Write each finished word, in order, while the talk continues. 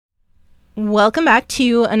Welcome back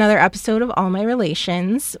to another episode of All My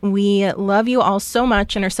Relations. We love you all so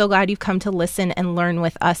much and are so glad you've come to listen and learn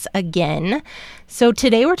with us again. So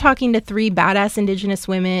today we're talking to three badass Indigenous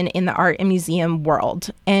women in the art and museum world.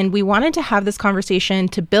 And we wanted to have this conversation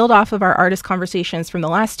to build off of our artist conversations from the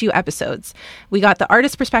last few episodes. We got the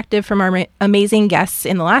artist perspective from our amazing guests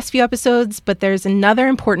in the last few episodes, but there's another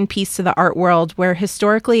important piece to the art world where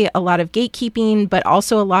historically a lot of gatekeeping, but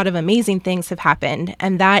also a lot of amazing things have happened,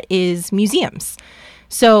 and that is museums.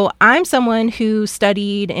 So I'm someone who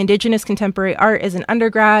studied Indigenous contemporary art as an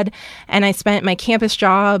undergrad, and I spent my campus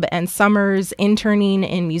job and summers interning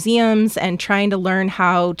in museums and trying to learn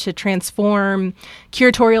how to transform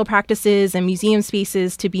curatorial practices and museum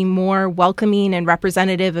spaces to be more welcoming and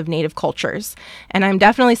representative of Native cultures. And I'm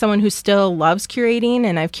definitely someone who still loves curating,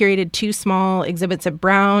 and I've curated 2 small exhibits at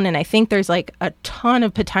Brown, and I think there's like a ton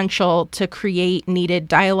of potential to create needed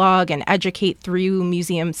dialogue and educate through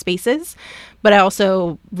museum spaces. But I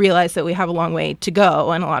also realize that we have a long way to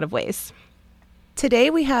go in a lot of ways.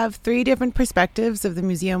 Today we have 3 different perspectives of the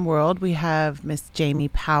museum world. We have Miss Jamie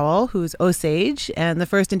Powell, who's Osage and the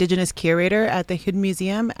first Indigenous curator at the Hood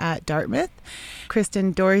Museum at Dartmouth.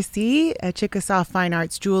 Kristen Dorsey, a Chickasaw fine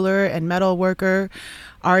arts jeweler and metal worker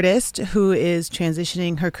artist who is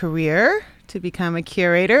transitioning her career to become a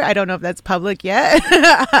curator. I don't know if that's public yet.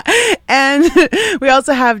 And we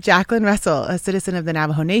also have Jacqueline Russell, a citizen of the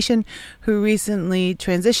Navajo Nation, who recently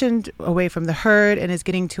transitioned away from the herd and is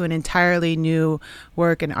getting to an entirely new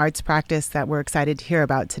work and arts practice that we're excited to hear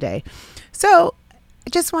about today. So I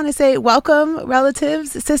just want to say welcome,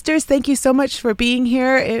 relatives, sisters. Thank you so much for being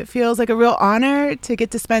here. It feels like a real honor to get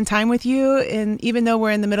to spend time with you. And even though we're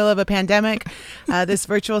in the middle of a pandemic, this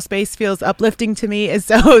virtual space feels uplifting to me. And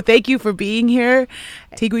so thank you for being here,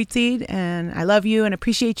 Tigwitsid. And I love you and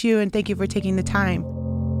appreciate you. And thank you for taking the time.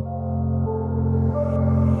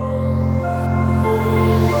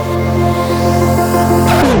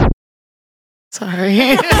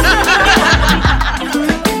 Sorry.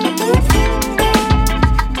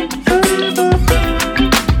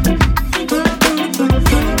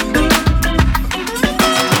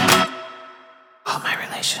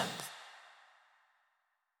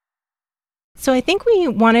 So I think we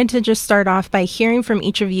wanted to just start off by hearing from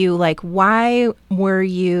each of you, like, why were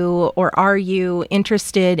you or are you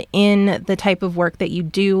interested in the type of work that you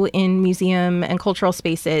do in museum and cultural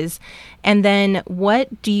spaces? And then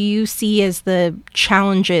what do you see as the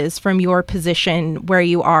challenges from your position where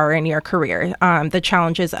you are in your career, the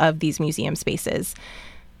challenges of these museum spaces?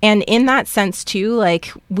 And in that sense, too,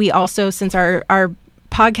 like, we also, since our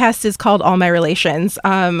podcast is called All My Relations,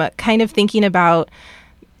 kind of thinking about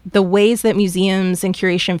the ways that museums and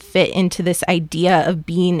curation fit into this idea of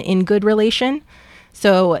being in good relation.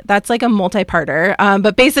 So that's like a multi-parter.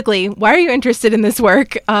 But basically, why are you interested in this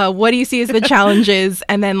work? What do you see as the challenges?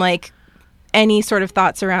 And then like any sort of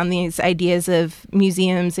thoughts around these ideas of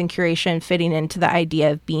museums and curation fitting into the idea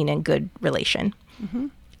of being in good relation. Mm-hmm.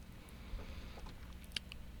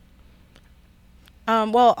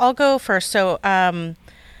 Well, I'll go first. So,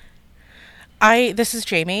 this is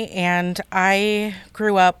Jamie, and I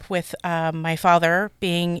grew up with my father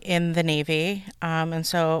being in the Navy. And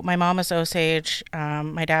so my mom is Osage,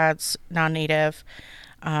 my dad's non-native,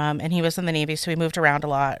 and he was in the Navy, so we moved around a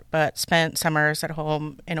lot, but spent summers at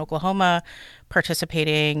home in Oklahoma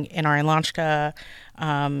participating in our Inlanchka,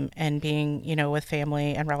 and being, with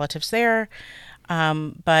family and relatives there.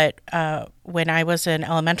 But when I was in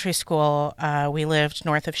elementary school, we lived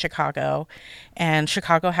north of Chicago, and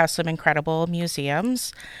Chicago has some incredible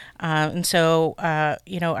museums. And so,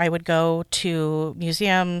 I would go to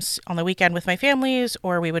museums on the weekend with my families,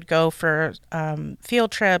 or we would go for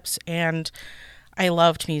field trips, and I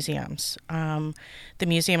loved museums. The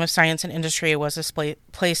Museum of Science and Industry was a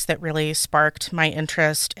place that really sparked my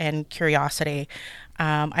interest and curiosity.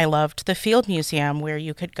 I loved the Field Museum, where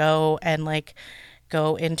you could go and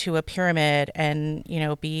go into a pyramid and,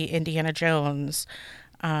 be Indiana Jones,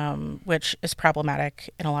 which is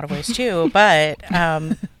problematic in a lot of ways too. But,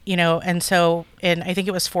 and so I think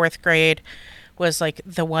it was 4th grade was like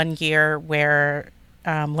the one year where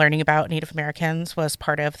learning about Native Americans was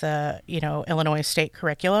part of the, Illinois state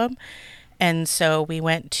curriculum. And so we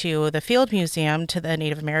went to the Field Museum, to the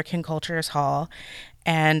Native American Cultures Hall.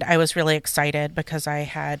 And I was really excited because I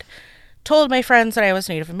had told my friends that I was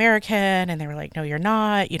Native American, and they were like, no, you're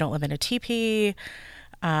not. You don't live in a teepee.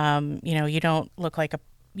 You don't look like a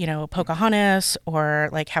Pocahontas, or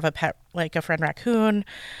have a pet, like a friend raccoon.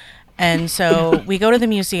 And so we go to the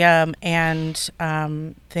museum, and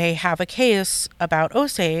they have a case about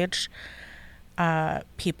Osage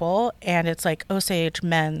people, and it's like Osage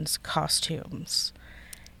men's costumes.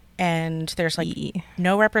 and there's like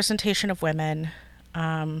no representation of women.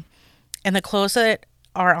 And the clothes that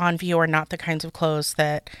are on view are not the kinds of clothes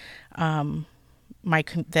that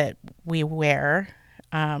that we wear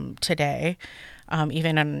today,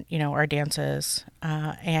 even in, you know, our dances.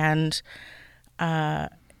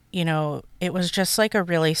 You know, it was just like a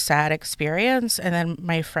really sad experience. And then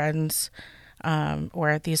my friends,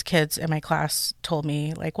 or these kids in my class told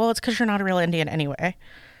me, like, well, it's because you're not a real Indian anyway.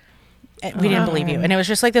 And we didn't believe you. And it was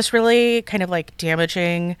just like this really kind of like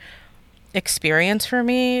damaging experience for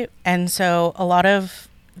me. And so a lot of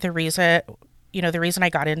the reason I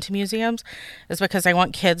got into museums is because I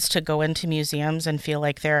want kids to go into museums and feel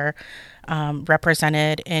like they're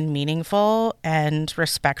represented in meaningful and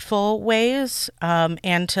respectful ways,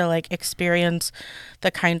 and to like experience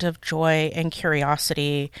the kind of joy and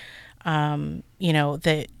curiosity, you know,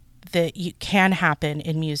 that you can happen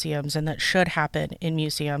in museums and that should happen in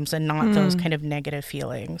museums, and not those kind of negative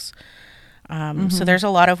feelings. So there's a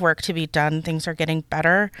lot of work to be done. Things are getting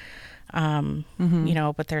better. You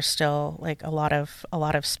know, but there's still like a lot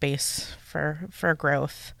of space for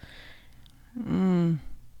growth.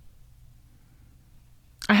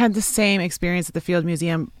 I had the same experience at the Field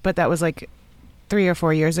Museum, but that was like 3 or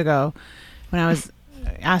 4 years ago when I was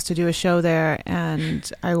asked to do a show there, and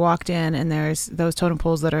I walked in, and there's those totem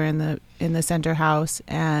poles that are in the center house,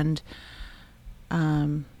 and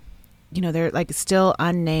you know, they're like still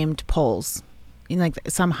unnamed poles. You know, like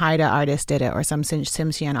some Haida artist did it, or some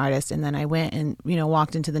Tsimshian artist. And then I went and, you know,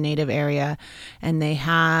 walked into the native area, and they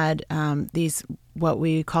had these, what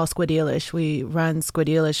we call squidilish. We run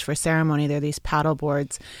squidilish for ceremony. They're these paddle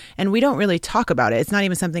boards, and we don't really talk about it. It's not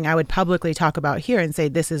even something I would publicly talk about here and say,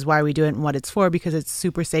 this is why we do it and what it's for, because it's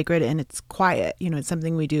super sacred and it's quiet. You know, it's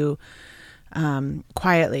something we do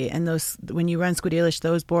quietly. And those, when you run squidilish,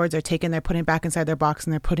 those boards are taken, they're putting back inside their box,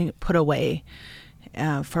 and they're put away.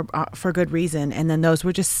 For good reason. And then those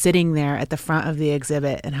were just sitting there at the front of the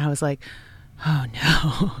exhibit, and I was like, oh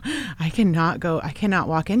no, I cannot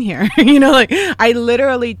walk in here. You know, like I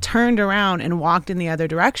literally turned around and walked in the other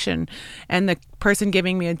direction, and the person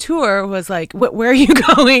giving me a tour was like, where are you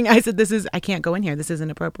going? I said, I can't go in here, this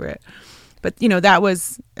isn't appropriate. But you know, that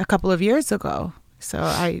was a couple of years ago, so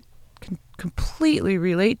I can completely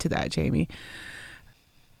relate to that, Jamie.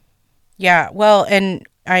 Yeah, well, and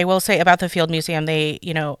I will say about the Field Museum, they,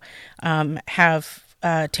 you know, have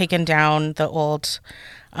taken down the old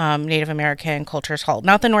Native American Cultures Hall,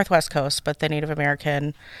 not the Northwest Coast, but the Native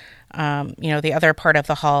American, you know, the other part of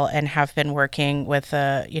the hall, and have been working with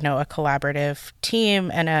a collaborative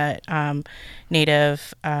team and a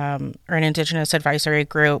Native or an Indigenous advisory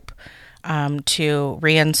group to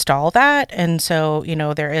reinstall that. And so, you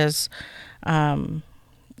know, there is, you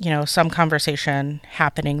know, some conversation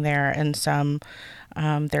happening there, and some.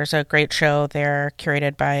 There's a great show there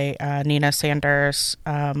curated by Nina Sanders,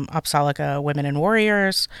 Apsalaga Women and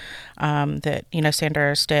Warriors, that Nina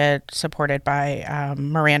Sanders did, supported by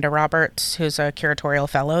Miranda Roberts, who's a curatorial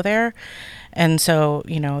fellow there. And so,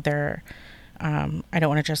 you know, they're, I don't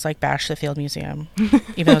want to just like bash the Field Museum,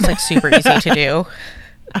 even though it's like super easy to do.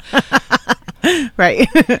 Right.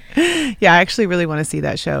 Yeah, I actually really want to see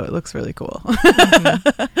that show. It looks really cool.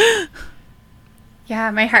 Yeah,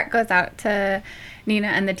 my heart goes out to Nina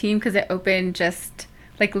and the team, because it opened just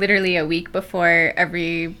like literally a week before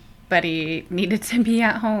everybody needed to be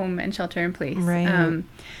at home and shelter in place. Right.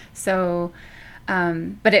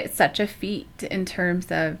 But it's such a feat in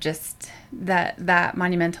terms of just that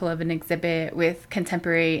monumental of an exhibit with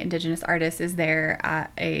contemporary Indigenous artists is there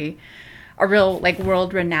at a real like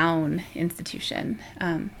world renowned institution.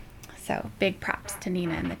 So big props to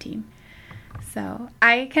Nina and the team. So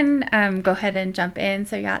I can go ahead and jump in.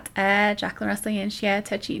 So yat Jacqueline Russell Yanshia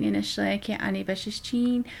Tachin initially ki ani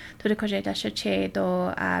bashishin to the koje dasha che do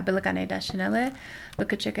bilagane dashanele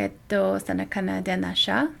lookacheke do sanakana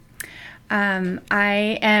denasha.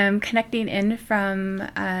 I am connecting in from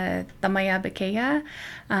Tamaya Bekeya,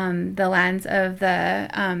 the lands of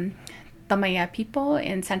the Tamaya people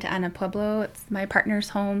in Santa Ana Pueblo. It's my partner's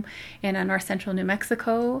home in north central New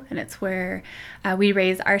Mexico, and it's where we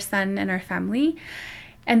raise our son and our family.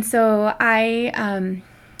 And so I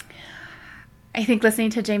think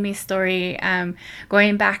listening to Jamie's story,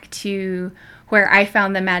 going back to where I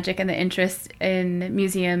found the magic and the interest in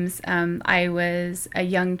museums, I was a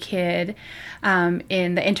young kid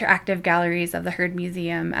in the interactive galleries of the Heard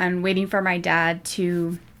Museum, and waiting for my dad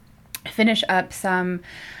to finish up some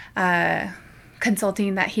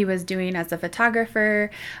consulting that he was doing as a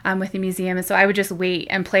photographer with the museum. And so I would just wait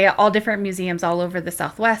and play at all different museums all over the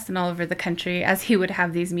Southwest and all over the country as he would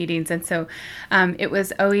have these meetings. And so it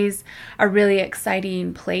was always a really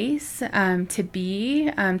exciting place to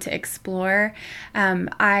be, to explore.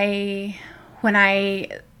 When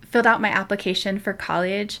I filled out my application for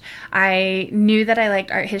college, I knew that I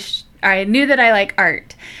liked I knew that I like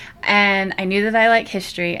art, and I knew that I like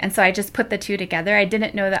history, and so I just put the two together. I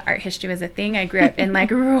didn't know that art history was a thing. I grew up in like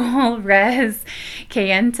rural res,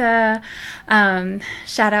 Kayenta.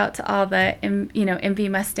 Shout out to all the MV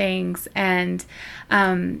Mustangs, and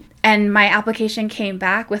my application came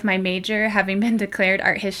back with my major having been declared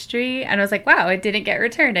art history, and I was like, wow, it didn't get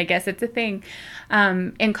returned. I guess it's a thing.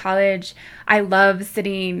 In college, I love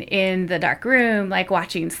sitting in the dark room, like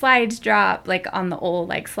watching slides drop, like on the old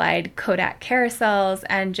like slide Kodak carousels,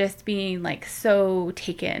 and just being like so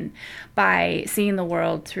taken by seeing the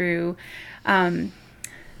world through the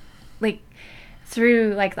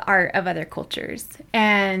art of other cultures.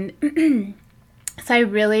 And so I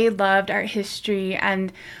really loved art history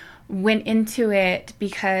and went into it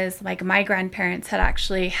because like my grandparents had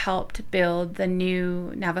actually helped build the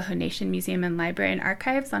new Navajo Nation Museum and Library and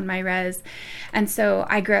Archives on my res. And so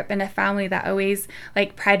I grew up in a family that always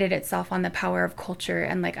like prided itself on the power of culture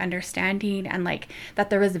and like understanding, and like that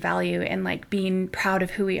there was value in like being proud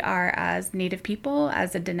of who we are as Native people,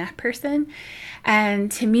 as a Diné person. And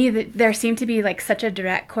to me, there seemed to be like such a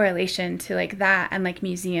direct correlation to like that and like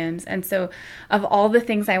museums. And so of all the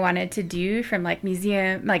things I wanted to do, from like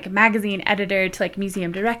museum, like magazine editor to like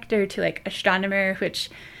museum director to like astronomer, which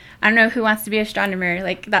I don't know who wants to be an astronomer.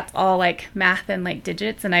 Like that's all like math and like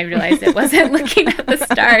digits. And I realized it wasn't looking at the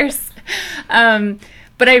stars.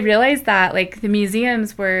 But I realized that like the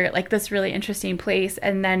museums were like this really interesting place.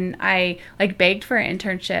 And then I like begged for an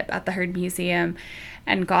internship at the Heard Museum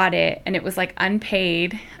and got it, and it was like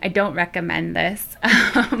unpaid. I don't recommend this.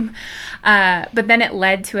 But then it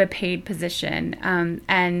led to a paid position.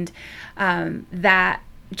 And that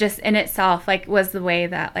just in itself like was the way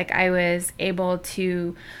that like I was able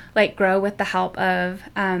to like grow with the help of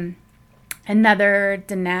another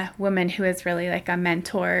Diné woman who is really like a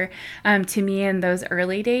mentor to me in those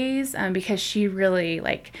early days, because she really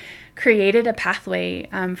like created a pathway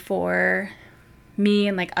for me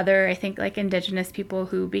and like other, I think like Indigenous people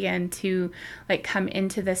who began to like come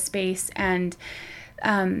into this space. And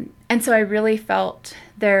so I really felt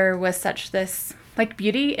there was such this like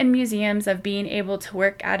beauty in museums of being able to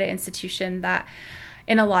work at an institution that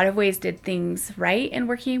in a lot of ways did things right in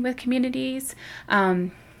working with communities.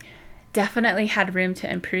 Definitely had room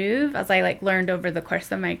to improve as I like learned over the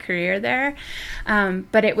course of my career there.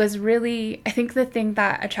 But it was really, I think the thing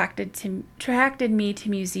that attracted me to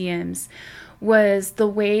museums was the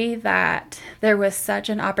way that there was such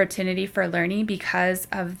an opportunity for learning because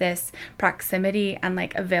of this proximity and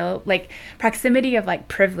like proximity of like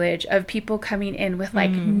privilege of people coming in with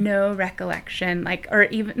like no recollection, like, or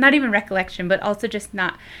even not even recollection, but also just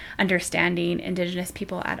not understanding Indigenous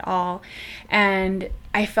people at all. And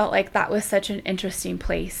I felt like that was such an interesting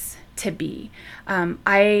place to be.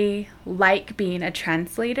 I like being a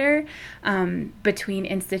translator between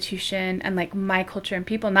institution and like my culture and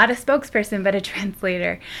people, not a spokesperson, but a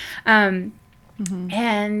translator. And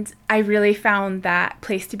I really found that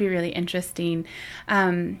place to be really interesting.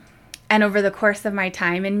 And over the course of my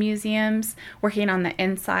time in museums, working on the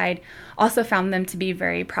inside, also found them to be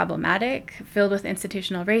very problematic, filled with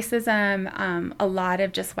institutional racism, a lot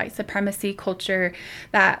of just white supremacy culture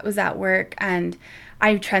that was at work. And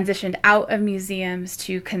I transitioned out of museums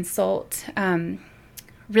to consult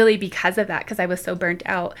really because of that, because I was so burnt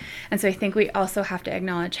out. And so I think we also have to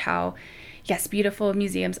acknowledge how, yes, beautiful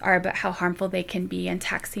museums are, but how harmful they can be and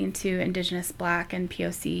taxing to Indigenous, Black, and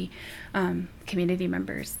POC community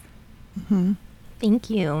members. Thank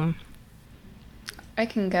you. I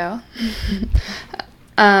can go.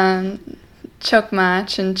 Chokma,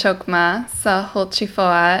 Chin Chokma, Sa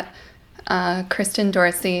Holchifoat, Kristen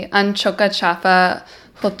Dorsey, Anchoka Chafa,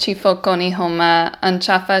 Holchifokoni Homa,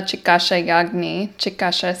 Anchafa Chikasha Yagni,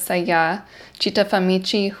 Chikasha Saya,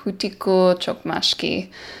 Chitafamichi Hutiku Chokmashki.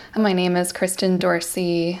 My name is Kristen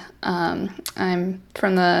Dorsey. I'm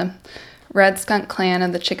from the Red Skunk Clan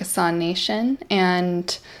of the Chickasaw Nation,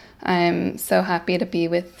 and I'm so happy to be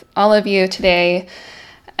with all of you today.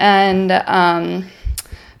 And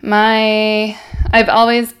I've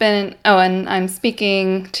always been, and I'm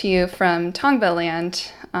speaking to you from Tongva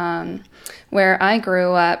land, where I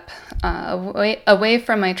grew up away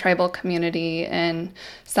from my tribal community in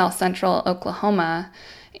South Central Oklahoma.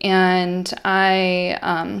 And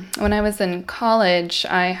when I was in college,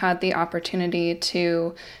 I had the opportunity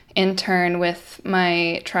to intern with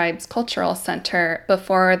my tribe's cultural center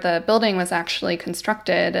before the building was actually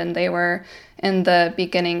constructed, and they were in the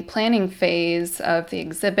beginning planning phase of the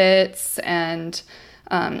exhibits and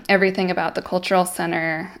everything about the cultural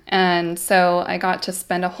center. And so I got to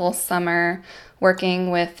spend a whole summer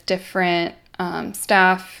working with different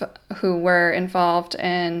staff who were involved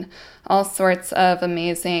in all sorts of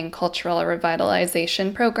amazing cultural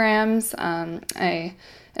revitalization programs.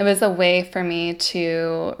 It was a way for me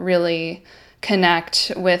to really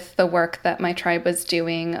connect with the work that my tribe was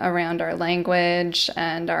doing around our language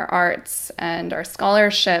and our arts and our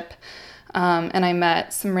scholarship. And I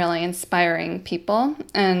met some really inspiring people.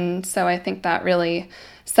 And so I think that really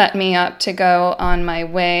set me up to go on my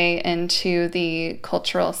way into the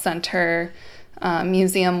cultural center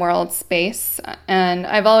museum world space. And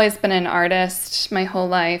I've always been an artist my whole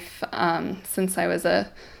life. Since I was a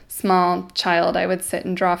small child, I would sit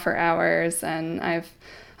and draw for hours, and I've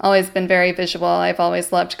always been very visual. I've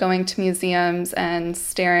always loved going to museums and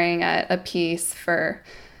staring at a piece for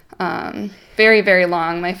very, very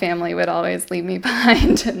long. My family would always leave me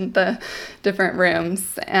behind in the different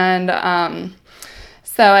rooms. And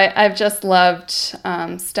so I've just loved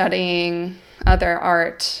studying other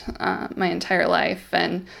art my entire life.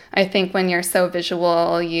 And I think when you're so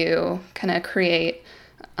visual, you kind of create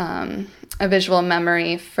a visual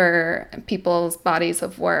memory for people's bodies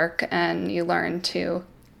of work, and you learn to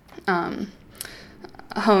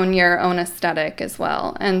hone your own aesthetic as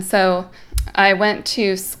well. And so I went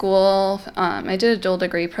to school. I did a dual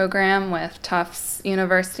degree program with Tufts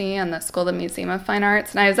University and the School of the Museum of Fine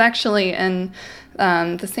Arts. And I was actually in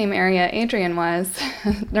the same area Adrian was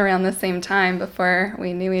around the same time before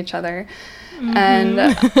we knew each other. Mm-hmm.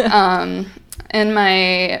 And in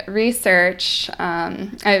my research,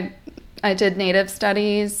 I did Native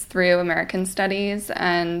studies through American Studies,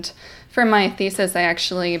 and for my thesis, I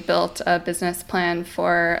actually built a business plan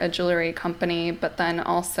for a jewelry company, but then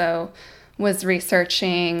also was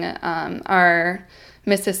researching our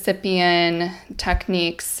Mississippian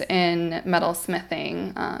techniques in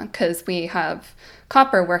metalsmithing, because we have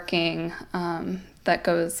copper working that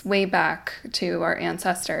goes way back to our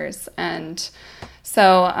ancestors. And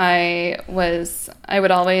so I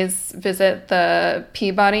would always visit the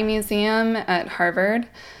Peabody Museum at Harvard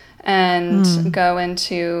and go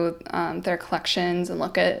into their collections and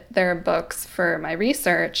look at their books for my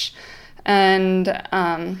research. And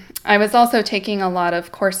I was also taking a lot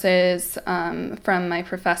of courses from my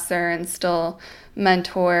professor and still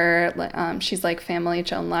mentor. She's like family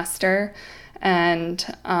Joan Lester. And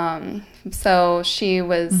so she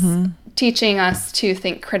was teaching us to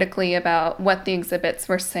think critically about what the exhibits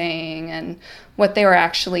were saying and what they were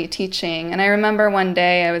actually teaching. And I remember one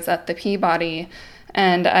day I was at the Peabody,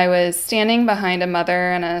 and I was standing behind a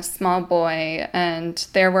mother and a small boy, and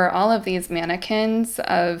there were all of these mannequins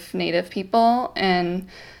of Native people, and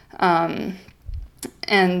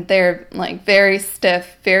they're like very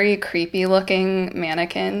stiff, very creepy looking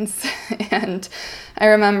mannequins. And I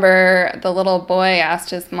remember the little boy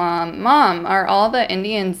asked his mom, "Mom, are all the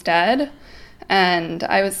Indians dead?" And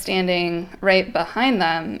I was standing right behind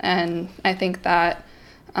them, and I think that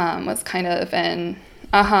was kind of an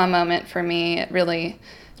aha moment for me. It really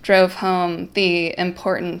drove home the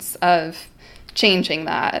importance of changing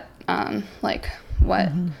that, like what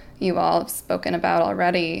you all have spoken about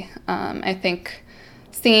already. I think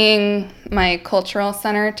seeing my cultural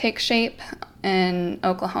center take shape in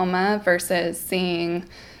Oklahoma versus seeing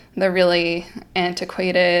the really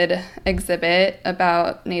antiquated exhibit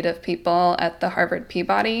about Native people at the Harvard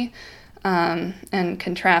Peabody, and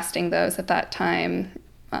contrasting those at that time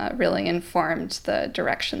really informed the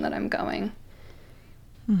direction that I'm going.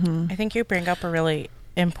 I think you bring up a really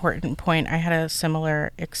important point. I had a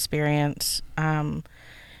similar experience, and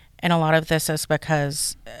a lot of this is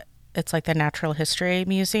because it's like the natural history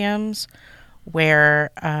museums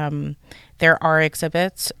where there are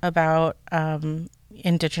exhibits about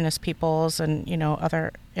indigenous peoples and,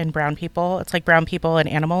 and brown people. It's like brown people and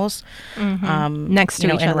animals next to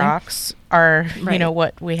each and other. Rocks are, right.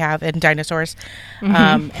 What we have in dinosaurs.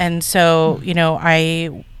 And so,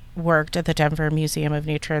 I worked at the Denver Museum of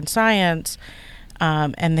Nature and Science,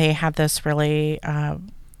 and they had this really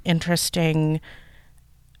interesting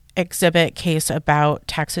exhibit case about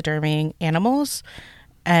taxidermying animals.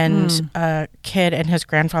 And a kid and his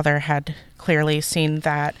grandfather had clearly seen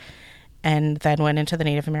that and then went into the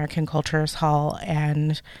Native American Cultures Hall.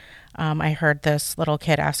 And I heard this little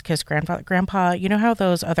kid ask his Grandpa, you know how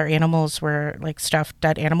those other animals were like stuffed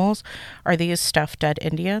dead animals? Are these stuffed dead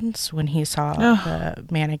Indians? When he saw the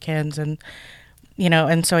mannequins and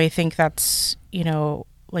so I think that's,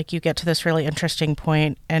 like you get to this really interesting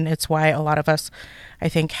point, and it's why a lot of us, I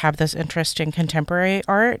think, have this interest in contemporary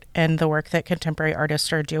art and the work that contemporary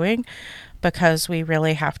artists are doing, because we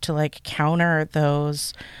really have to like counter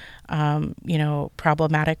those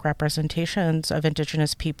problematic representations of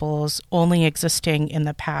Indigenous peoples only existing in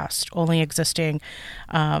the past, only existing,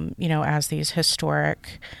 as these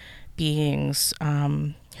historic beings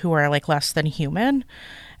who are like less than human.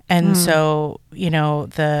 And so,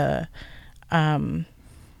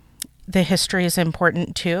 the history is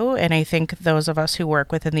important too. And I think those of us who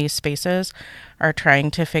work within these spaces are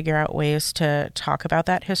trying to figure out ways to talk about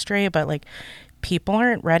that history, but like people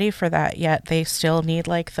aren't ready for that yet. They still need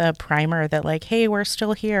like the primer that like, hey, we're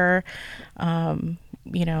still here. And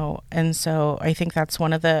so I think that's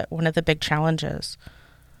one of the big challenges.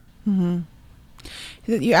 Mm-hmm.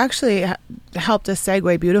 You actually helped us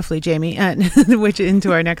segue beautifully, Jamie, and which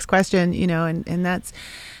into our next question, and that's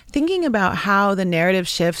thinking about how the narrative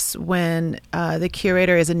shifts when the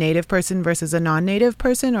curator is a Native person versus a non-Native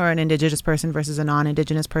person, or an Indigenous person versus a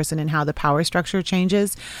non-Indigenous person, and how the power structure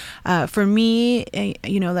changes. For me, I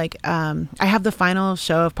have the final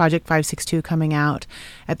show of Project 562 coming out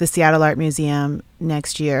at the Seattle Art Museum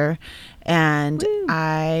next year, and Woo.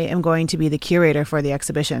 I am going to be the curator for the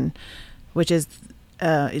exhibition, which is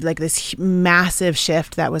like this massive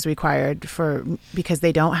shift that was required because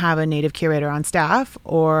they don't have a Native curator on staff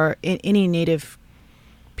or any Native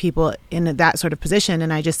people in that sort of position.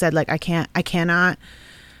 And I just said, like, I cannot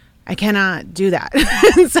do that.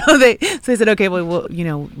 so they said, okay, well,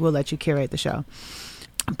 we'll let you curate the show.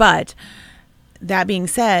 But that being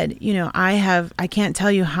said, I can't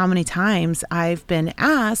tell you how many times I've been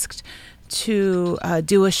asked to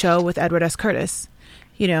do a show with Edward S. Curtis.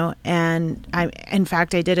 And in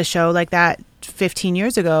fact, I did a show like that 15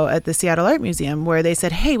 years ago at the Seattle Art Museum, where they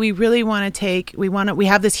said, hey, we really want to we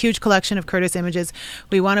have this huge collection of Curtis images.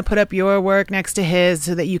 We want to put up your work next to his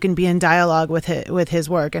so that you can be in dialogue with his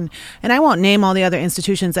work. And I won't name all the other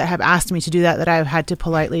institutions that have asked me to do that I've had to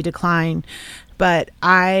politely decline. But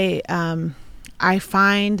I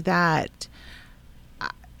find that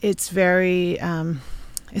it's very,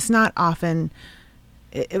 it's not often,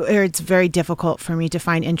 or it's very difficult for me to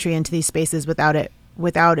find entry into these spaces without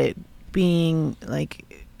it being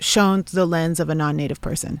like shown through the lens of a non-Native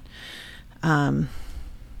person.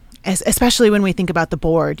 Especially when we think about the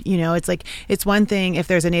board, it's like, it's one thing if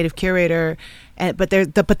there's a Native curator, but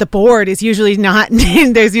the board is usually not,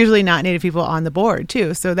 there's usually not Native people on the board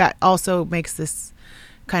too. So that also makes this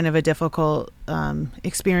kind of a difficult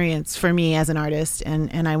experience for me as an artist,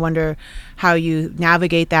 and I wonder how you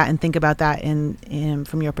navigate that and think about that in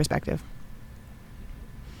from your perspective.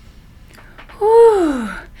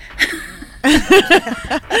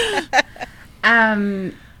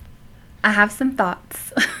 I have some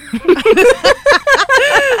thoughts.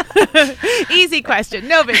 Easy question,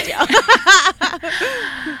 no big deal.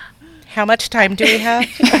 How much time do we have?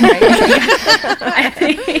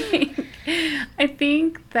 I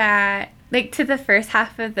think that, like, to the first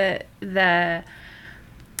half of the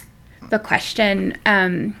question,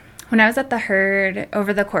 when I was at the Herd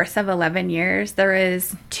over the course of 11 years, there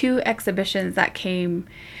was 2 exhibitions that came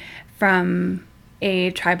from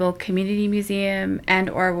a tribal community museum and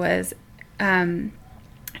or was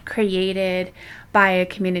created by a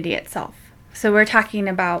community itself. So we're talking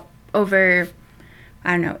about over,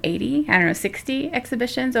 60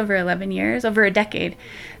 exhibitions over 11 years, over a decade.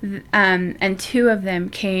 And 2 of them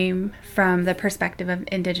came from the perspective of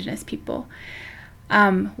Indigenous people.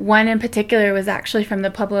 One in particular was actually from the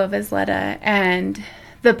Pueblo of Isleta, and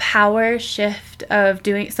the power shift of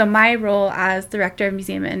so my role as Director of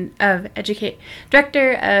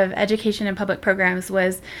Director of Education and Public Programs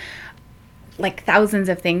was like thousands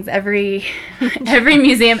of things. Every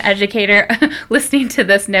museum educator listening to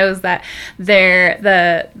this knows that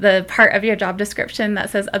the part of your job description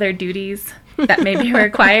that says other duties that may be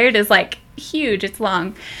required is like huge. It's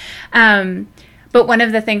long. But one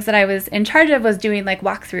of the things that I was in charge of was doing like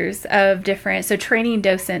walkthroughs of training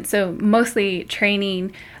docents. So mostly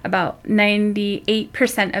training, about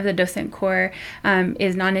 98% of the docent corps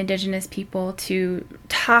is non-Indigenous people, to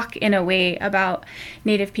talk in a way about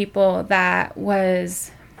Native people that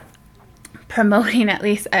was promoting at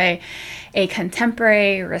least a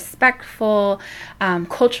contemporary, respectful,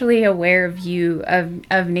 culturally aware view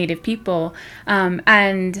of Native people.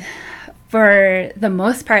 And for the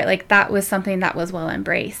most part, like, that was something that was well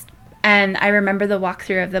embraced. And I remember the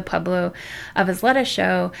walkthrough of the Pueblo of Isleta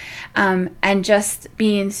show, and just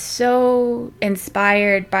being so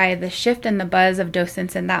inspired by the shift and the buzz of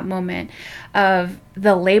docents in that moment, of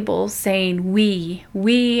the labels saying we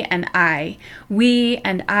and I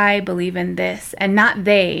believe in this, and not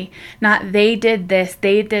they did this,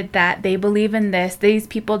 they did that, they believe in this, these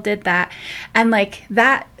people did that. And like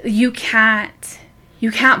that, you can't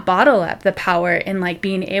bottle up the power in like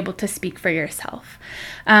being able to speak for yourself.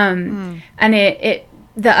 And the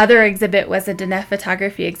other exhibit was a Diné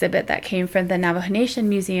photography exhibit that came from the Navajo Nation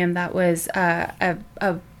Museum. That was a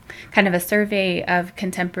kind of a survey of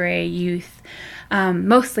contemporary youth,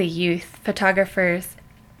 mostly youth photographers.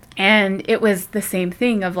 And it was the same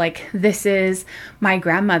thing of like, this is my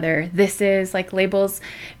grandmother. This is like labels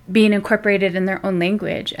being incorporated in their own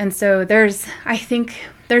language. And so I think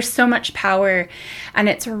there's so much power, and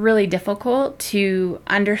it's really difficult to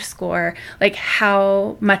underscore like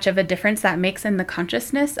how much of a difference that makes in the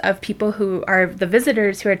consciousness of people who are the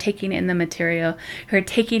visitors, who are taking in the material, who are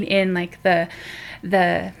taking in like the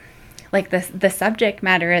subject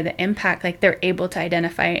matter or the impact, like they're able to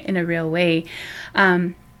identify it in a real way.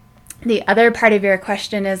 The other part of your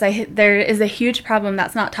question is there is a huge problem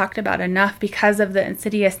that's not talked about enough because of the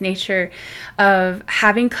insidious nature of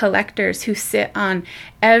having collectors who sit on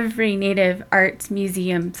every Native Arts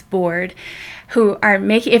Museum's board, who are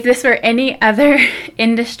making, if this were any other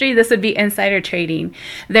industry, this would be insider trading.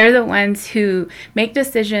 They're the ones who make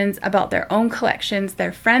decisions about their own collections,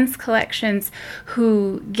 their friends' collections,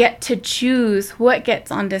 who get to choose what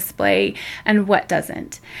gets on display and what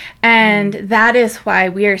doesn't. And that is why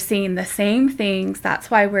we are seeing the same things.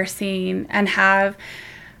 That's why we're seeing and have,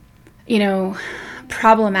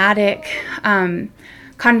 problematic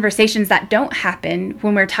conversations that don't happen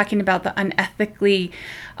when we're talking about the unethically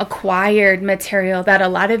acquired material that a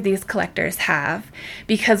lot of these collectors have,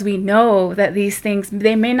 because we know that these things,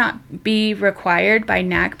 they may not be required by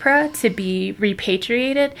NAGPRA to be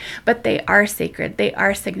repatriated, but they are sacred, they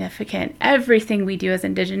are significant. Everything we do as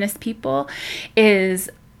Indigenous people is,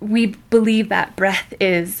 we believe that breath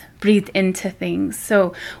is breathed into things.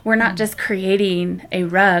 So we're not just creating a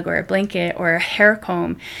rug or a blanket or a hair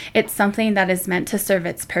comb. It's something that is meant to serve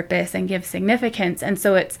its purpose and give significance. And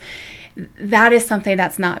so that is something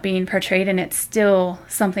that's not being portrayed, and it's still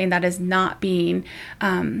something that is not being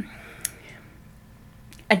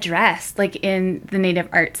addressed like in the Native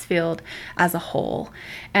arts field as a whole.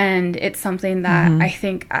 And it's something that I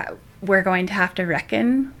think we're going to have to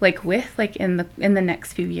reckon with in the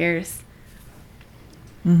next few years.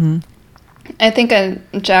 I think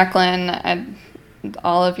Jacqueline,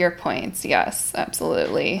 all of your points, yes,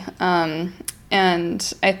 absolutely.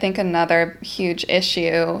 And I think another huge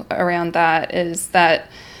issue around that is that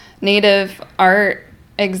Native art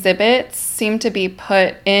exhibits seem to be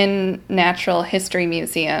put in natural history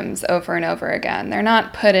museums over and over again. They're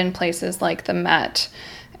not put in places like the Met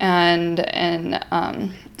and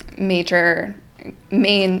major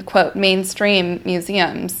mainstream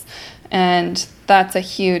museums, and that's a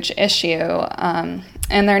huge issue. And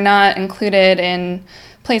they're not included in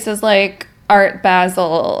places like Art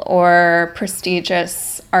Basel or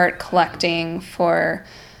prestigious art collecting for,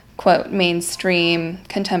 quote, mainstream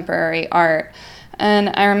contemporary art. And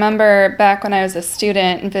I remember back when I was a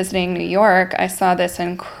student and visiting New York, I saw this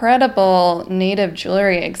incredible Native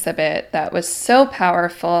jewelry exhibit that was so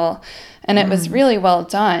powerful, and it was really well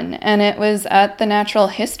done. And it was at the Natural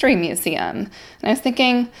History Museum. And I was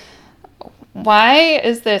thinking, why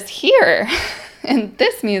is this here in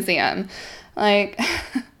this museum? Like,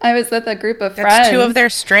 I was with a group of friends. That's two of their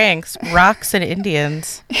strengths, rocks and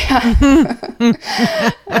Indians. Yeah.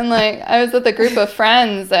 And I was with a group of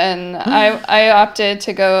friends, and I opted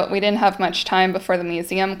to go. We didn't have much time before the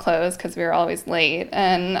museum closed because we were always late.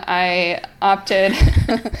 And I opted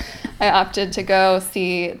to go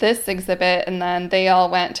see this exhibit, and then they all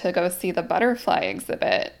went to go see the butterfly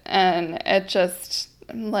exhibit. And it just,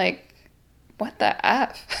 what the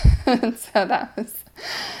F? So that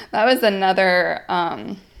was another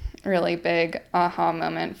really big aha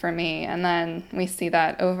moment for me. And then we see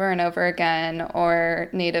that over and over again, or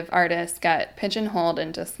Native artists get pigeonholed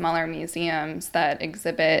into smaller museums that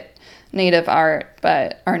exhibit Native art,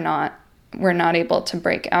 but we're not able to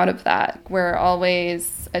break out of that. We're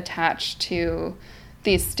always attached to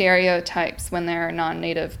these stereotypes when there are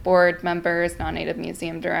non-Native board members, non-Native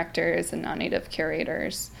museum directors, and non-Native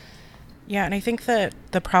curators. Yeah, and I think that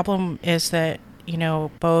the problem is that,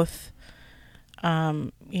 both,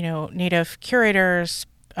 Native curators,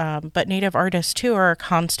 but Native artists too, are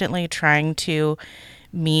constantly trying to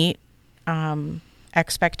meet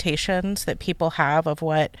expectations that people have of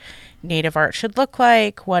what Native art should look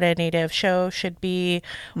like, what a Native show should be,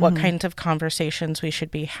 what kinds of conversations we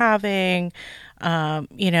should be having, and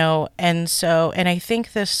I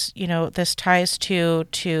think this, this ties to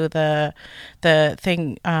the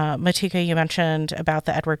thing, Matika, you mentioned about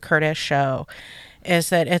the Edward Curtis show, is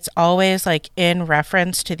that it's always like in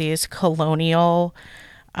reference to these colonial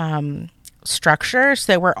structures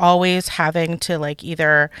that we're always having to like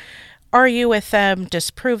either argue with them,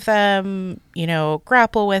 disprove them,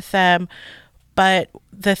 grapple with them. But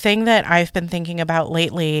the thing that I've been thinking about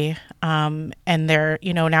lately, and there,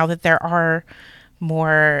 now that there are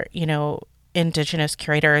more, Indigenous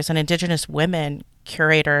curators and Indigenous women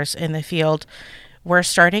curators in the field, we're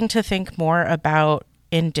starting to think more about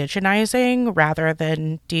indigenizing rather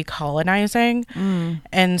than decolonizing.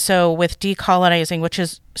 And so with decolonizing, which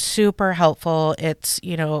is super helpful, it's,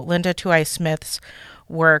 Linda Tuai Smith's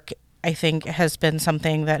work, I think, has been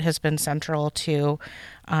something that has been central to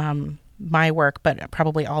my work, but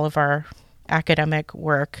probably all of our academic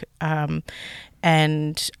work.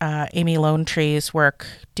 And Amy Lone Tree's work,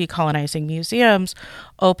 Decolonizing Museums,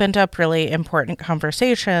 opened up really important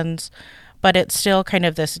conversations, but it's still kind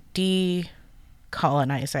of this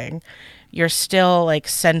decolonizing. You're still like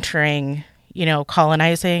centering,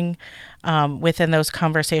 colonizing within those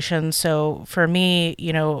conversations. So for me,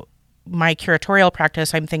 my curatorial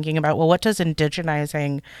practice, I'm thinking about, well, what does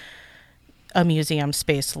indigenizing a museum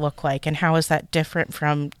space look like? And how is that different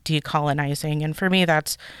from decolonizing? And for me,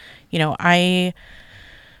 that's, I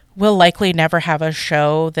will likely never have a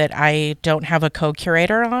show that I don't have a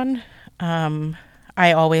co-curator on.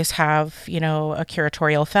 I always have, a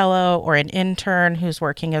curatorial fellow or an intern who's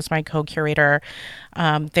working as my co-curator.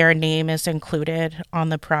 Their name is included on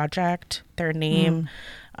the project. Their name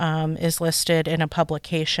is listed in a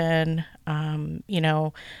publication,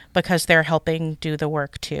 because they're helping do the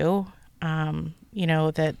work too.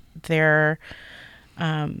 That they're,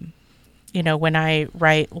 when I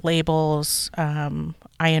write labels,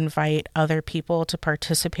 I invite other people to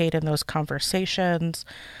participate in those conversations.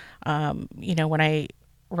 When I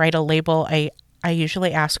write a label, I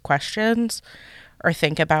usually ask questions or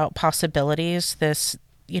think about possibilities.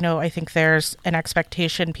 I think there's an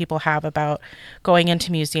expectation people have about going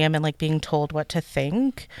into museum and like being told what to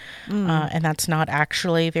think. And that's not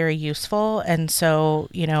actually very useful. And so,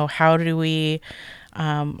 how do we,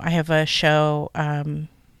 I have a show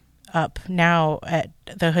up now at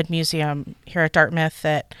the Hood Museum here at Dartmouth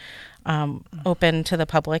that open to the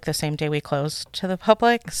public the same day we close to the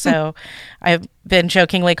public. So I've been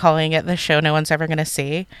jokingly calling it the show no one's ever going to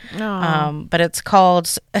see. But it's called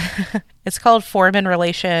Form and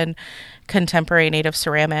Relation Contemporary Native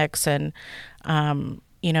Ceramics. And,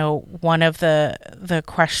 one of the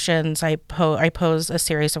questions I pose a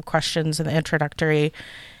series of questions in the introductory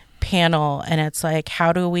panel, and it's like,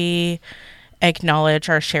 how do we acknowledge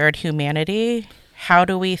our shared humanity? How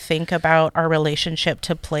do we think about our relationship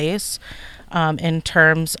to place in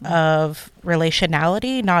terms of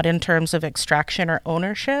relationality, not in terms of extraction or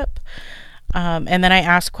ownership? And then I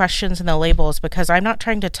ask questions in the labels because I'm not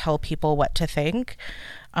trying to tell people what to think.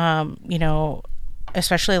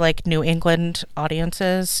 Especially like New England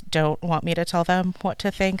audiences don't want me to tell them what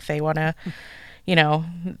to think. They want to,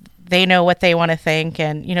 they know what they want to think.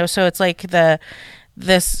 And, so it's like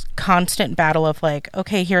this constant battle of like,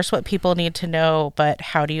 okay, here's what people need to know, but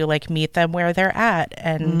how do you like meet them where they're at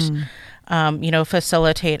and,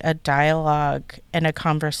 facilitate a dialogue and a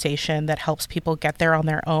conversation that helps people get there on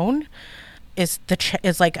their own is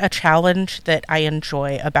like a challenge that I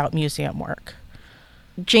enjoy about museum work.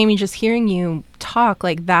 Jamie, just hearing you talk,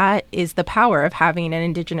 like that is the power of having an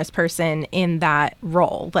Indigenous person in that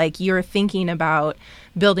role. Like you're thinking about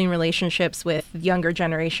building relationships with younger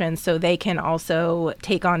generations so they can also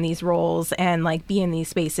take on these roles and like be in these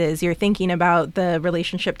spaces. You're thinking about the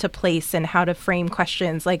relationship to place and how to frame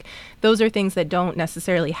questions. Like those are things that don't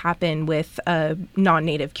necessarily happen with a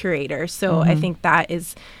non-Native curator. So I think that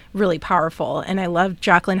is really powerful. And I love,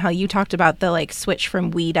 Jacqueline, how you talked about the like switch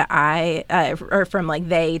from we to I, or from like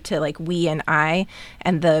they to like we and I,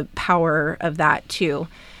 and the power of that too.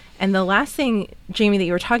 And the last thing, Jamie, that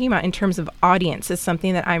you were talking about in terms of audience is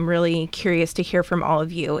something that I'm really curious to hear from all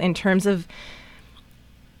of you in terms of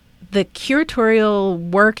the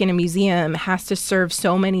curatorial work in a museum has to serve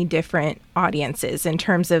so many different audiences in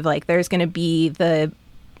terms of like there's going to be the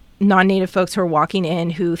non-Native folks who are walking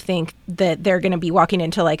in who think that they're going to be walking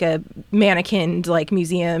into like a mannequined like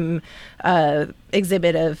museum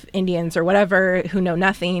exhibit of Indians or whatever who know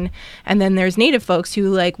nothing. And then there's Native folks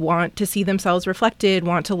who like want to see themselves reflected,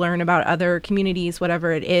 want to learn about other communities,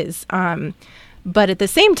 whatever it is. But at the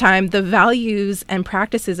same time, the values and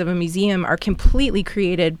practices of a museum are completely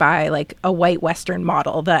created by like a white Western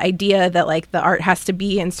model. The idea that like the art has to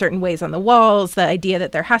be in certain ways on the walls, the idea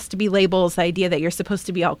that there has to be labels, the idea that you're supposed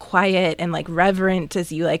to be all quiet and like reverent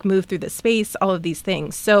as you like move through the space, all of these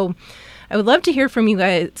things. So I would love to hear from you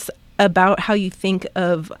guys about how you think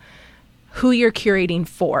of who you're curating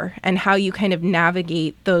for and how you kind of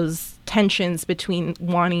navigate those tensions between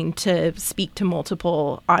wanting to speak to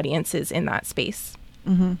multiple audiences in that space.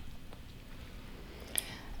 Mm-hmm.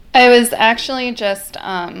 I was actually just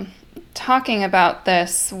talking about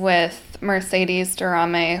this with Mercedes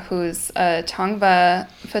Durame, who's a Tongva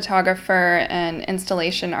photographer and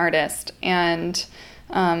installation artist. And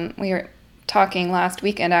we were talking last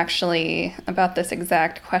weekend actually about this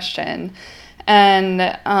exact question.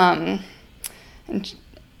 And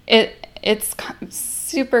it's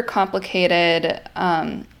super complicated,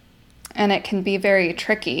 and it can be very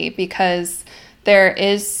tricky because there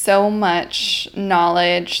is so much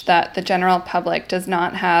knowledge that the general public does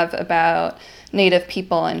not have about Native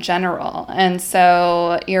people in general. And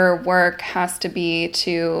so your work has to be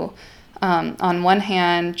to, on one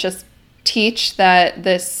hand, just teach that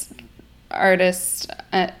this artist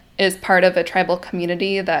is part of a tribal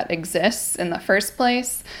community that exists in the first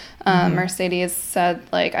place. Mercedes said,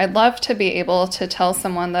 like, I'd love to be able to tell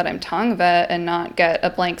someone that I'm Tongva and not get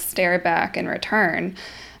a blank stare back in return,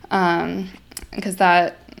 because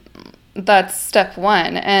that's step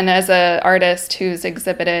one. And as an artist who's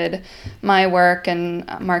exhibited my work and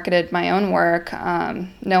marketed my own work,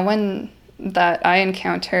 no one that I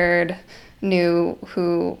encountered knew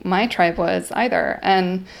who my tribe was either.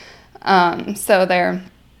 And so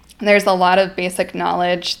there's a lot of basic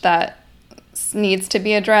knowledge that needs to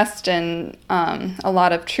be addressed, and a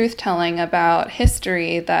lot of truth-telling about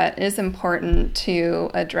history that is important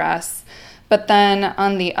to address. But then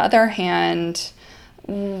on the other hand,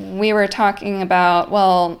 we were talking about,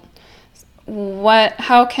 well,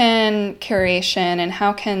 how can curation and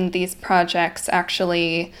how can these projects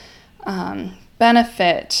actually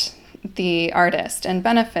benefit the artist and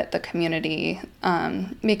benefit the community?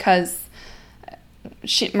 Because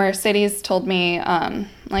Mercedes told me,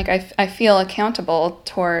 I feel accountable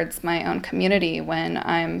towards my own community when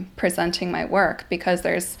I'm presenting my work because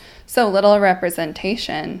there's so little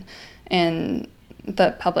representation in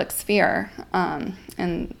the public sphere,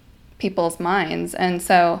 in people's minds. And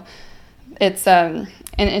so it's an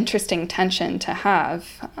interesting tension to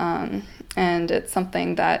have, and it's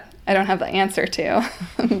something that I don't have the answer to,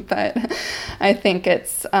 but I think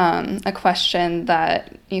it's a question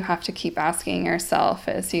that you have to keep asking yourself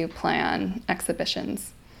as you plan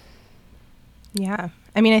exhibitions. Yeah.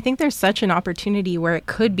 I mean, I think there's such an opportunity where it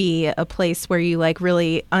could be a place where you like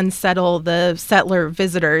really unsettle the settler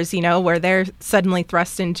visitors, you know, where they're suddenly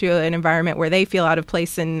thrust into an environment where they feel out of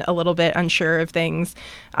place and a little bit unsure of things,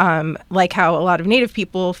 like how a lot of Native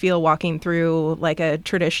people feel walking through like a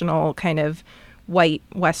traditional kind of white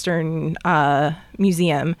Western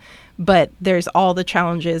museum. But there's all the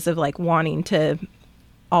challenges of like wanting to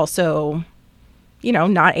also, you know,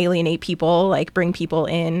 not alienate people, like bring people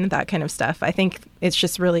in, that kind of stuff. I think it's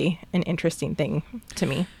just really an interesting thing to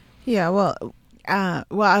me. Yeah, well, I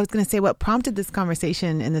was going to say what prompted this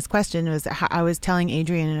conversation and this question was how I was telling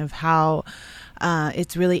Adrian of how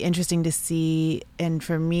it's really interesting to see, and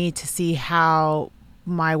for me to see how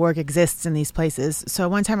my work exists in these places. So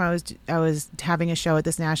one time I was having a show at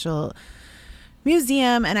this national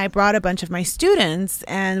museum, and I brought a bunch of my students,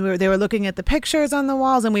 and they were looking at the pictures on the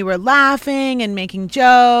walls, and we were laughing and making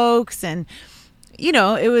jokes, and you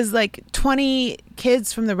know, it was like 20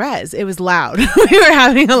 kids from the res. It was loud. We were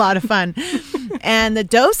having a lot of fun. And the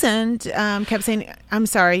docent kept saying, I'm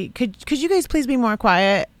sorry, could you guys please be more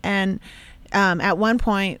quiet? And at one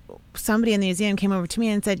point, somebody in the museum came over to me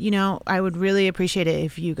and said, you know, I would really appreciate it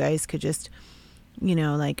if you guys could just, you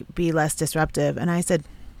know, like be less disruptive. And I said,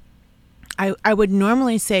 I would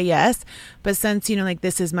normally say yes, but since, you know, like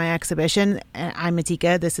this is my exhibition, and I'm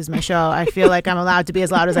Matika, this is my show, I feel like I'm allowed to be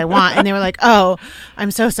as loud as I want. And they were like, oh, I'm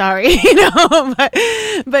so sorry, you know,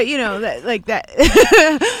 but you know,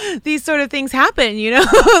 that these sort of things happen, you know,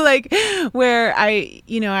 like where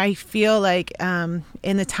I feel like in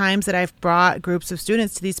the times that I've brought groups of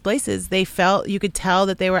students to these places, you could tell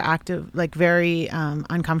that they were active, like very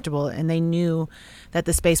uncomfortable, and they knew that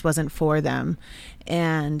the space wasn't for them.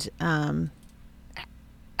 And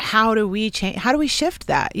how do we shift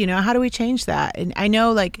that? You know, how do we change that? And I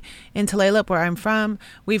know, like in Tulalip, where I'm from,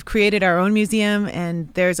 we've created our own museum,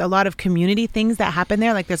 and there's a lot of community things that happen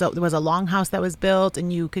there. Like there was a longhouse that was built,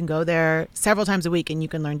 and you can go there several times a week, and you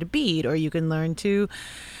can learn to bead, or you can learn to,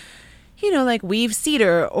 like weave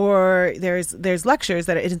cedar, or there's lectures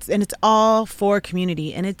that it's all for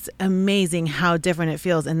community, and it's amazing how different it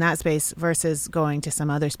feels in that space versus going to some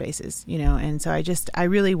other spaces, and so I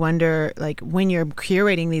really wonder, like, when you're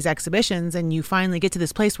curating these exhibitions and you finally get to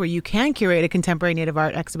this place where you can curate a contemporary Native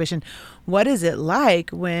art exhibition, what is it like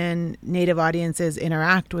when Native audiences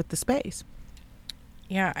interact with the space?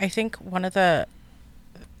 Yeah, I think one of the,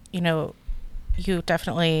 you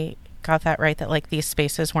definitely got that right, that like these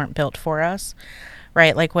spaces weren't built for us,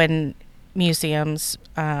 right? Like when museums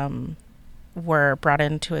were brought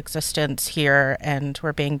into existence here and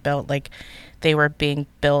were being built, like they were being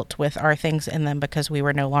built with our things in them because we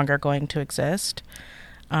were no longer going to exist.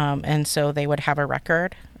 And so they would have a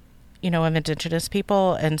record, of Indigenous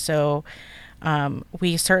people. And so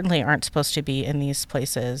we certainly aren't supposed to be in these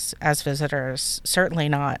places as visitors, certainly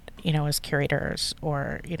not, as curators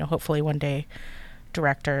or, hopefully one day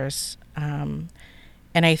directors. And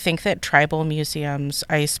I think that tribal museums,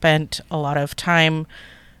 I spent a lot of time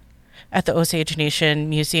at the Osage Nation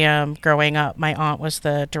Museum growing up. My aunt was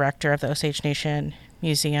the director of the Osage Nation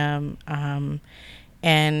Museum.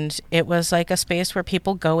 And it was like a space where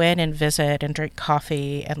people go in and visit and drink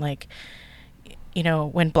coffee. And like,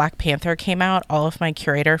 when Black Panther came out, all of my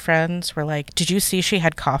curator friends were like, "Did you see she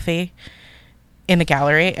had coffee in the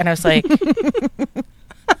gallery?" And I was like,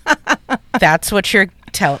 that's what you're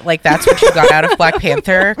that's what you got out of Black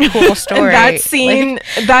Panther. Cool story. And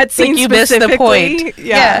that scene you missed the point.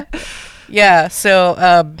 Yeah. So,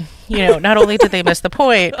 not only did they miss the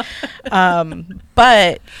point,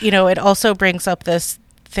 but, it also brings up this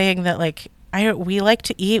thing that like, we like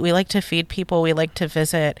to eat, we like to feed people, we like to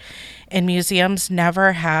visit, and museums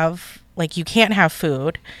never have, like, you can't have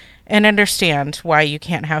food, and understand why you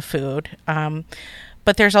can't have food.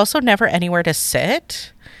 But there's also never anywhere to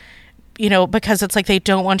sit, because it's like they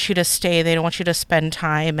don't want you to stay, they don't want you to spend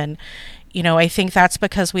time. And, I think that's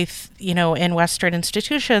because in Western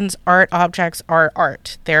institutions, art objects are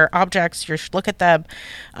art. They're objects, you should look at them.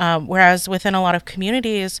 Whereas within a lot of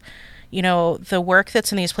communities, the work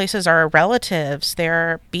that's in these places are relatives,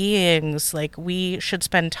 they're beings, like we should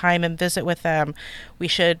spend time and visit with them. We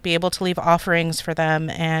should be able to leave offerings for them.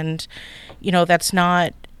 And, that's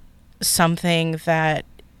not something that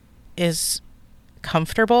is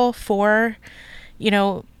comfortable for,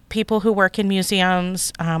 people who work in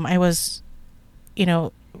museums. I was,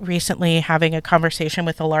 recently having a conversation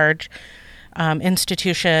with a large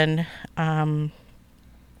institution, and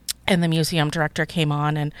the museum director came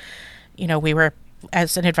on, and, we were,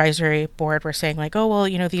 as an advisory board, we're saying like, oh, well,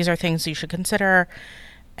 these are things you should consider.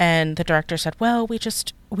 And the director said, well, we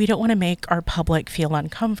don't want to make our public feel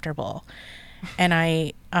uncomfortable. And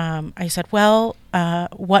I said, well,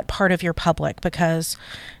 what part of your public? Because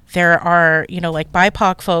there are, like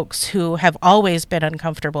BIPOC folks who have always been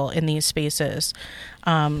uncomfortable in these spaces.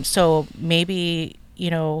 So maybe,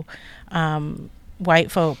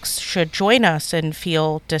 white folks should join us and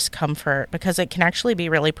feel discomfort, because it can actually be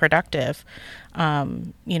really productive.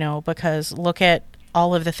 Because look at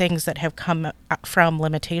all of the things that have come from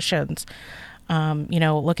limitations.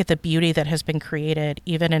 Look at the beauty that has been created,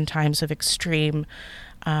 even in times of extreme,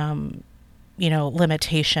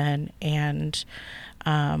 limitation and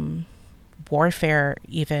warfare,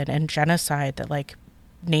 even, and genocide, that like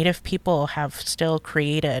Native people have still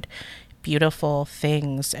created beautiful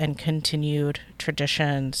things and continued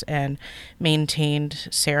traditions and maintained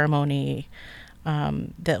ceremony,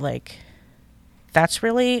 that like, that's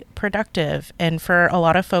really productive. And for a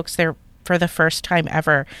lot of folks, they're, for the first time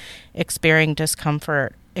ever, experiencing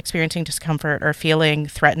discomfort or feeling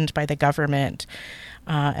threatened by the government.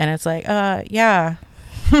 And it's like, yeah,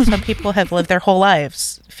 some people have lived their whole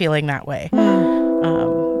lives feeling that way.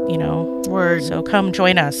 Word. So come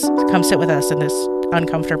join us, come sit with us in this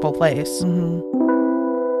uncomfortable place. Mm-hmm.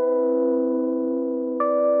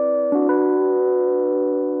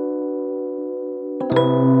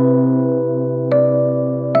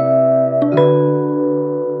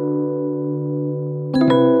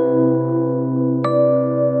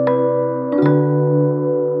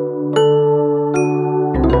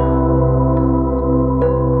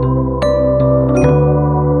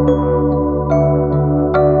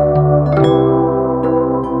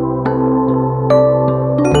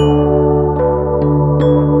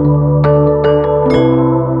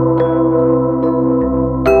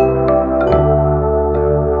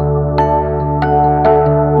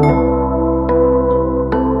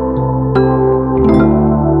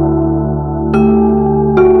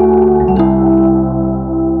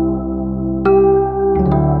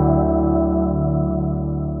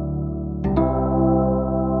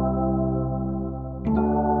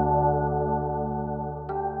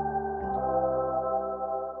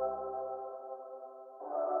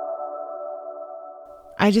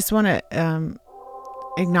 I just want to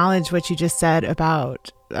acknowledge what you just said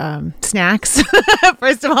about snacks.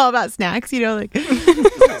 First of all, about snacks, like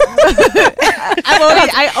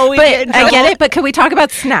I always get in trouble. I get it, but can we talk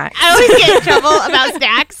about snacks? I always get in trouble about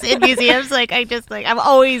snacks in museums.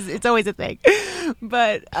 It's always a thing.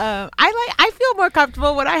 But I feel more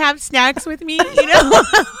comfortable when I have snacks with me,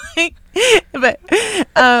 but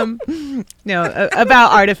no,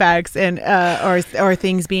 about artifacts and or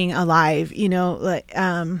things being alive,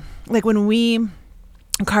 like when we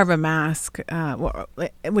carve a mask,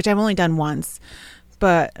 which I've only done once,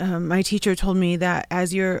 but my teacher told me that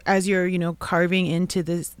as you're carving into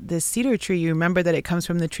this cedar tree, you remember that it comes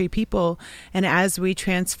from the tree people, and as we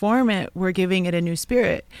transform it, we're giving it a new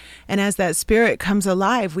spirit, and as that spirit comes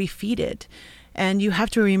alive, we feed it. And you have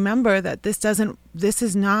to remember that this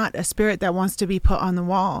is not a spirit that wants to be put on the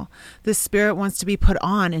wall. This spirit wants to be put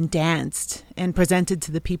on and danced and presented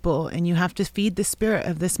to the people. And you have to feed the spirit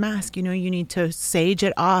of this mask. You need to sage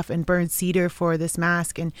it off and burn cedar for this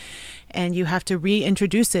mask. And you have to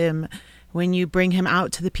reintroduce him when you bring him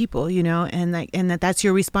out to the people, and that's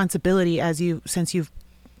your responsibility since you've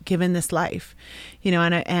given this life,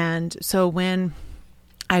 and so when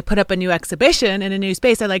I put up a new exhibition in a new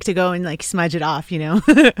space, I like to go and smudge it off,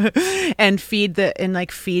 and feed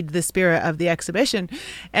the spirit of the exhibition.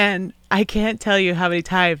 And I can't tell you how many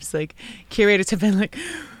times curators have been like,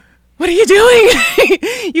 "What are you doing?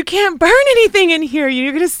 You can't burn anything in here.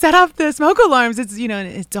 You're going to set off the smoke alarms." It's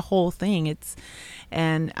it's a whole thing. It's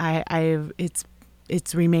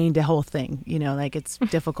remained a whole thing, it's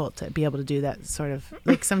difficult to be able to do that sort of,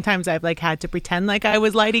 sometimes I've had to pretend like I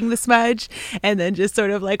was lighting the smudge and then just sort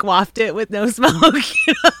of waft it with no smoke,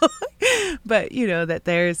 but that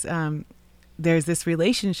there's this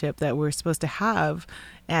relationship that we're supposed to have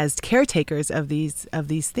as caretakers of these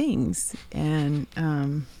things. And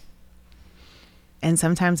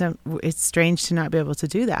sometimes it's strange to not be able to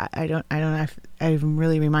do that. I'm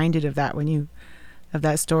really reminded of that of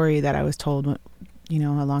that story that I was told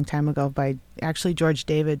a long time ago by actually George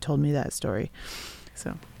David told me that story.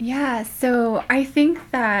 So I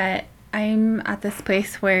think that I'm at this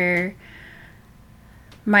place where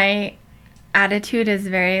my attitude is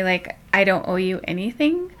very I don't owe you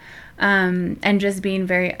anything, and just being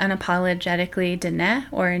very unapologetically Diné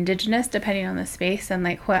or Indigenous, depending on the space and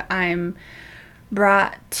what I'm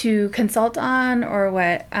brought to consult on, or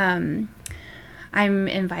what I'm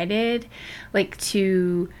invited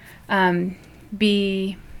to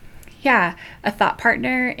be a thought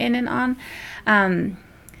partner in and on, and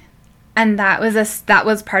that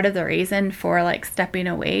was part of the reason for stepping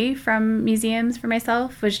away from museums for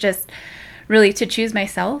myself, was just really to choose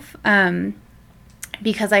myself,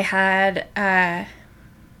 because I had there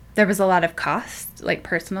was a lot of cost,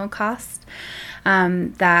 personal cost,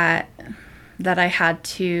 that I had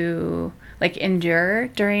to endure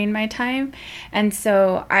during my time. And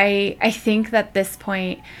so I think that at this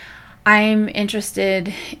point I'm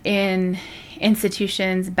interested in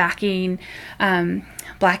institutions backing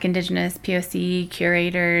Black, Indigenous, POC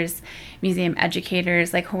curators, museum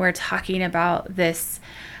educators, who are talking about this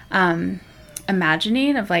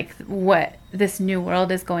imagining of what this new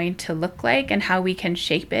world is going to look like and how we can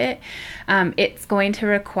shape it. It's going to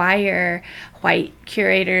require white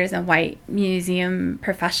curators and white museum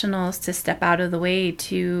professionals to step out of the way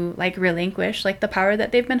to relinquish the power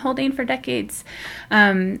that they've been holding for decades.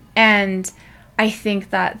 And I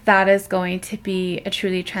think that is going to be a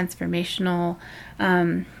truly transformational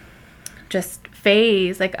just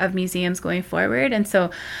phase of museums going forward. And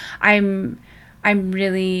so I'm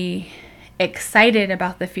really excited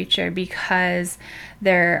about the future, because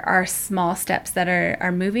there are small steps that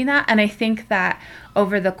are moving that. And I think that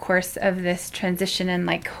over the course of this transition and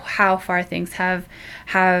how far things have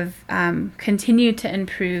continued to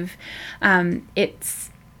improve, it's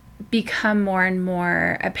become more and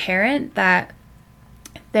more apparent that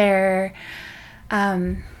there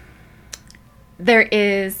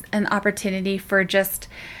is an opportunity for just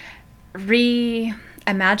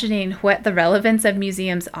reimagining what the relevance of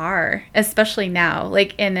museums are, especially now,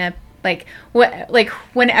 in a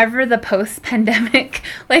whenever the post-pandemic,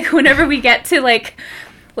 whenever we get to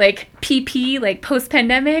PP,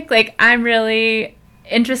 post-pandemic, I'm really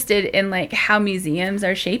interested in how museums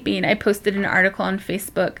are shaping. I posted an article on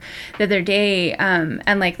Facebook the other day, and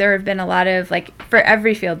there have been a lot of for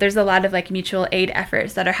every field, there's a lot of mutual aid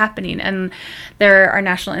efforts that are happening, and there are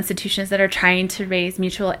national institutions that are trying to raise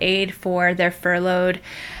mutual aid for their furloughed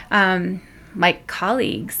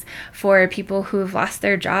colleagues, for people who've lost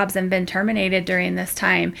their jobs and been terminated during this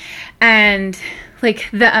time. And like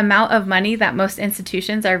the amount of money that most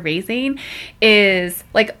institutions are raising is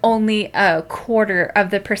like only a quarter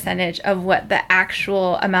of the percentage of what the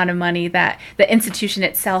actual amount of money that the institution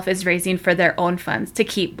itself is raising for their own funds to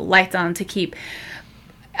keep lights on, to keep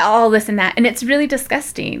all this and that. And it's really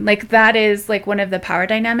disgusting. Like that is like one of the power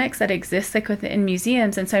dynamics that exists like within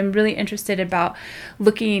museums. And so I'm really interested about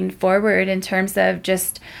looking forward in terms of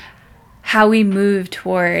just how we move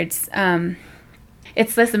towards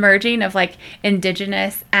it's this merging of like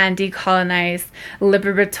indigenous and decolonized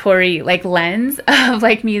liberatory like lens of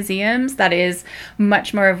like museums that is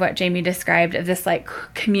much more of what Jamie described of this like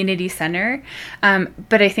community center.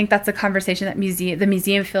 But I think that's a conversation that the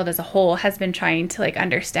museum field as a whole has been trying to like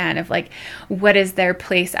understand of like what is their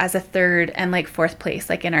place as a third and like fourth place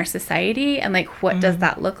like in our society, and like what does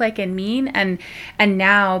that look like and mean, and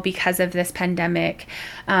now because of this pandemic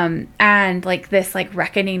and like this like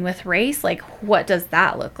reckoning with race, like what does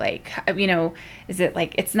that look like? You know, is it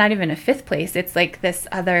like it's not even a fifth place, it's like this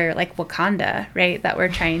other like Wakanda, right, that we're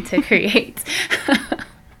trying to create.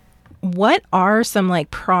 What are some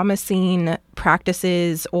like promising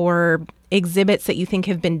practices or exhibits that you think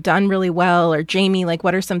have been done really well? Or Jamie, like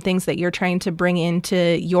what are some things that you're trying to bring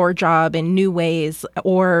into your job in new ways?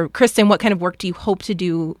 Or Kristen, what kind of work do you hope to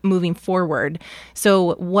do moving forward?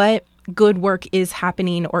 So what good work is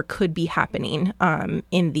happening or could be happening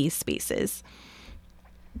in these spaces?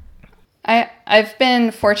 I've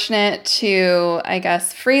been fortunate to, I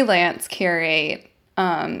guess, freelance curate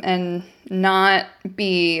and not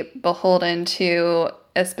be beholden to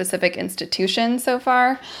a specific institution so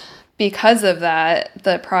far. Because of that,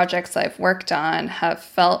 the projects I've worked on have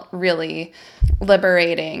felt really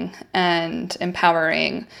liberating and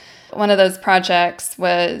empowering. One of those projects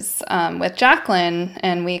was with Jacqueline,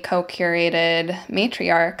 and we co-curated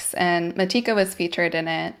Matriarchs, and Matika was featured in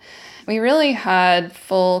it. We really had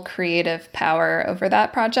full creative power over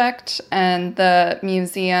that project, and the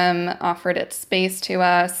museum offered its space to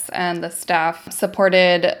us, and the staff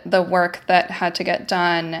supported the work that had to get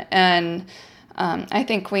done. And I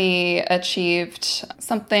think we achieved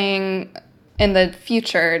something in the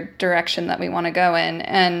future direction that we want to go in.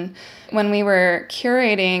 And when we were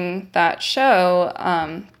curating that show,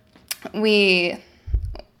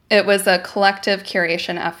 it was a collective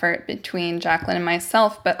curation effort between Jacqueline and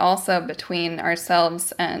myself, but also between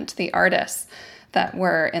ourselves and the artists that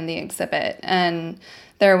were in the exhibit. And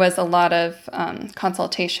there was a lot of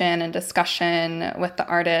consultation and discussion with the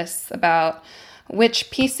artists about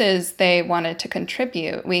which pieces they wanted to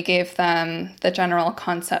contribute. We gave them the general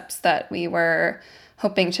concepts that we were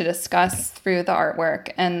hoping to discuss through the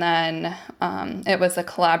artwork, and then it was a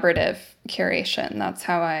collaborative curation. That's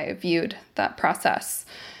how I viewed that process.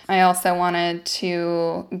 I also wanted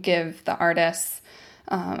to give the artists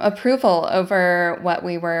approval over what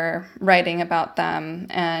we were writing about them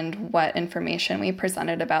and what information we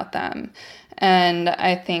presented about them. And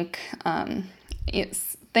I think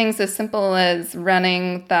it's things as simple as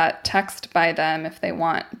running that text by them if they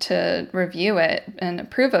want to review it and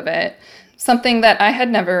approve of it. Something that I had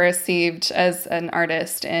never received as an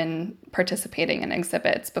artist in participating in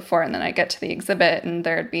exhibits before. And then I get to the exhibit and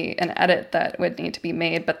there'd be an edit that would need to be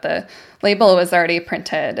made, but the label was already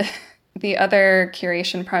printed. The other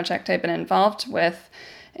curation project I've been involved with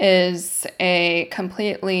is a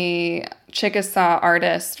completely Chickasaw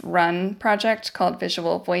artist-run project called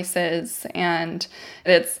Visual Voices, and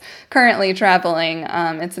it's currently traveling.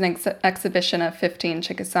 It's an exhibition of 15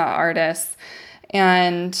 Chickasaw artists,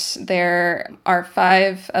 and there are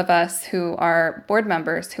 5 of us who are board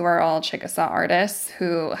members who are all Chickasaw artists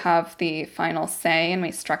who have the final say, and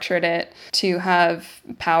we structured it to have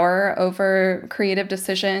power over creative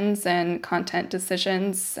decisions and content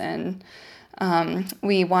decisions, and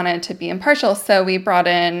we wanted to be impartial, so we brought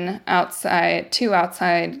in two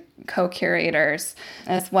outside co-curators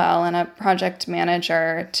as well, and a project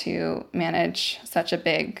manager to manage such a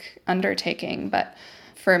big undertaking. But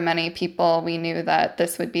for many people, we knew that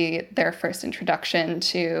this would be their first introduction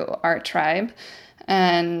to our tribe,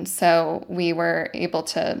 and so we were able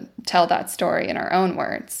to tell that story in our own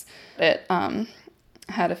words. It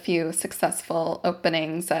had a few successful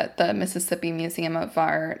openings at the Mississippi Museum of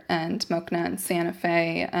Art and MOCNA in Santa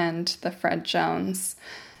Fe and the Fred Jones.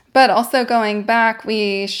 But also going back,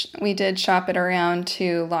 we did shop it around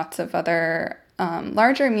to lots of other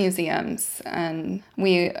larger museums, and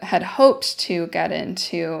we had hoped to get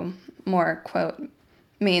into more, quote,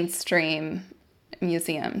 mainstream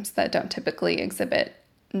museums that don't typically exhibit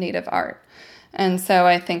Native art. And so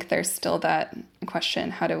I think there's still that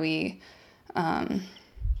question, how do we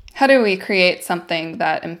create something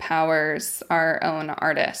that empowers our own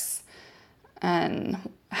artists? And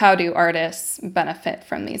how do artists benefit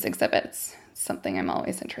from these exhibits? It's something I'm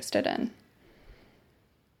always interested in.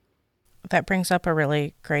 That brings up a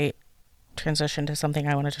really great transition to something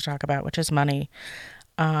I wanted to talk about, which is money,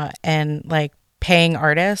 and like paying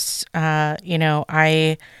artists.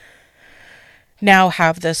 I now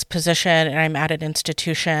have this position and I'm at an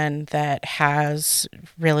institution that has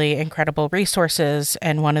really incredible resources.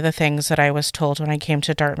 And one of the things that I was told when I came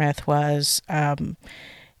to Dartmouth was,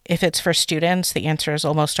 if it's for students, the answer is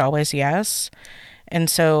almost always yes. And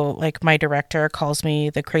so like my director calls me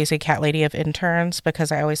the crazy cat lady of interns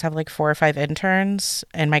because I always have like 4 or 5 interns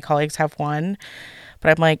and my colleagues have 1. But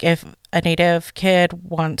I'm like, if a Native kid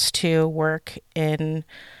wants to work in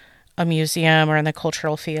a museum or in the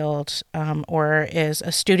cultural field, or is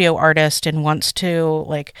a studio artist and wants to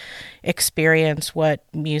like experience what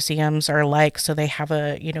museums are like, so they have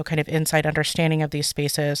a, kind of inside understanding of these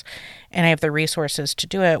spaces, and I have the resources to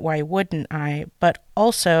do it, why wouldn't I? But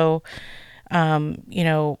also,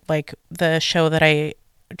 like the show that I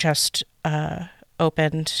just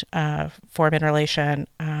opened, Form and Relation,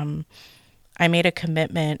 I made a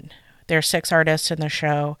commitment. There are 6 artists in the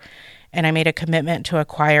show, and I made a commitment to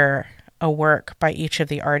acquire a work by each of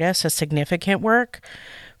the artists, a significant work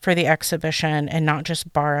for the exhibition, and not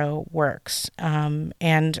just borrow works.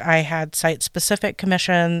 And I had site-specific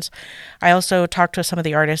commissions. I also talked to some of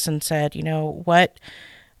the artists and said, what?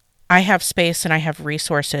 I have space and I have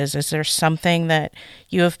resources. Is there something that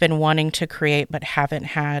you have been wanting to create but haven't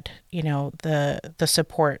had, the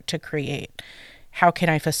support to create? How can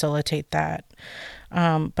I facilitate that?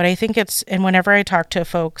 But I think and whenever I talk to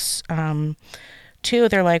folks, too,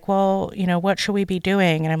 they're like, well, what should we be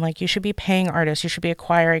doing? And I'm like, you should be paying artists. You should be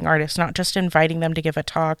acquiring artists, not just inviting them to give a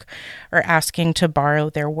talk or asking to borrow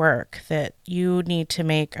their work, that you need to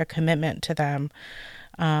make a commitment to them,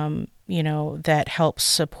 that helps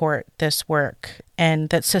support this work and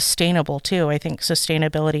that's sustainable too. I think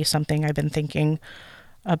sustainability is something I've been thinking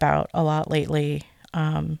about a lot lately.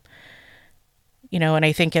 And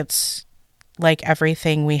I think it's like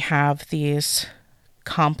everything, we have these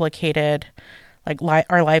complicated,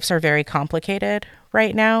 our lives are very complicated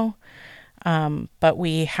right now. But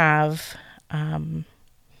we have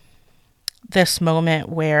this moment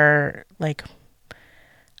where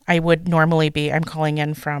I would normally I'm calling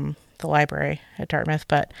in from the library at Dartmouth,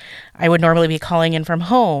 but I would normally be calling in from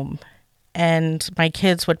home and my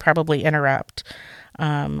kids would probably interrupt.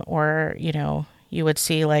 Or, you would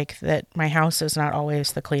see that my house is not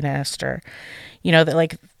always the cleanest, or,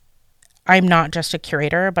 that I'm not just a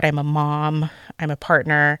curator, but I'm a mom, I'm a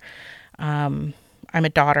partner, I'm a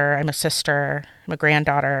daughter, I'm a sister, I'm a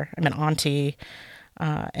granddaughter, I'm an auntie,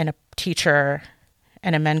 and a teacher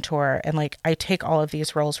and a mentor. And I take all of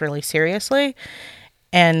these roles really seriously.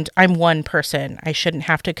 And I'm one person. I shouldn't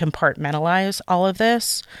have to compartmentalize all of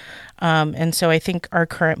this. And so I think our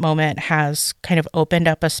current moment has kind of opened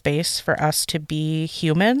up a space for us to be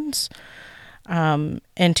humans, and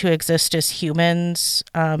to exist as humans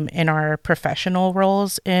in our professional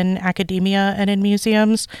roles in academia and in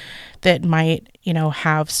museums that might,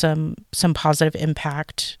 have some positive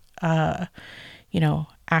impact, after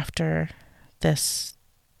this,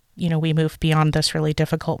 we move beyond this really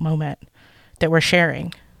difficult moment that we're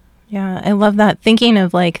sharing. Yeah, I love that. Thinking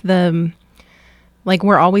of we're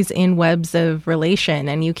always in webs of relation,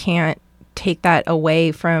 and you can't take that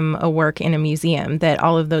away from a work in a museum, that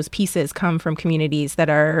all of those pieces come from communities that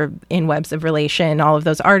are in webs of relation. All of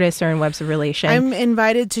those artists are in webs of relation. I'm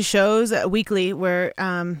invited to shows weekly where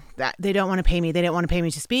they don't want to pay me. They don't want to pay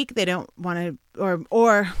me to speak. They don't want to,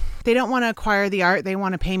 or they don't want to acquire the art. They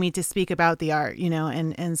want to pay me to speak about the art,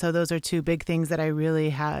 and so those are 2 big things that I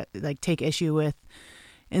really take issue with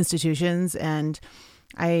institutions. And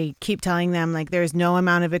I keep telling them there's no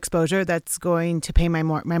amount of exposure that's going to pay my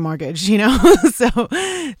mortgage, So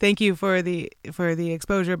thank you for the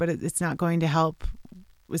exposure, but it's not going to help.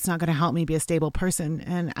 It's not going to help me be a stable person,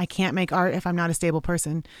 and I can't make art if I'm not a stable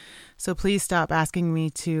person. So please stop asking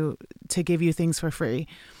me to give you things for free.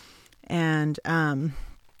 And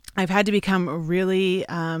I've had to become really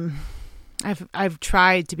I've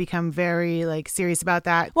tried to become very serious about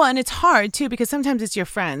that. Well, and it's hard too, because sometimes it's your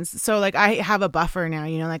friends. So I have a buffer now,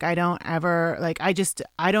 I don't ever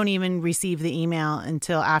I don't even receive the email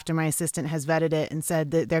until after my assistant has vetted it and said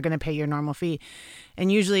that they're going to pay your normal fee.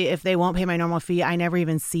 And usually if they won't pay my normal fee, I never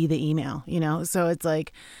even see the email, So it's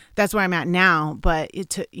that's where I'm at now. But it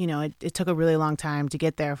took, it took a really long time to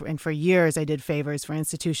get there. And for years I did favors for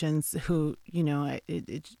institutions who,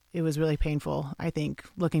 it was really painful, I think,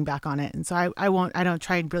 looking back on it. And So I don't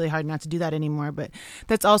try really hard not to do that anymore, but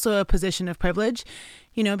that's also a position of privilege,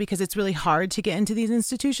 because it's really hard to get into these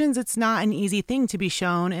institutions. It's not an easy thing to be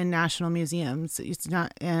shown in national museums. It's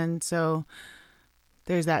not. And so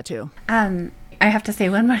there's that too. I have to say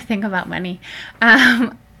one more thing about money.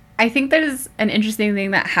 I think there's an interesting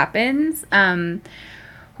thing that happens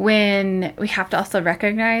when we have to also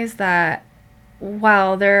recognize that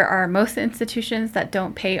while there are most institutions that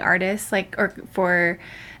don't pay artists or for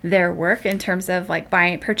their work in terms of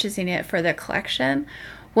purchasing it for their collection,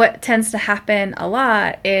 what tends to happen a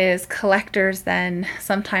lot is collectors then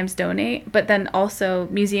sometimes donate, but then also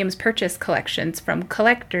museums purchase collections from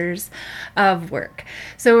collectors of work.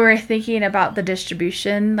 So we're thinking about the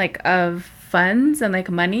distribution of funds and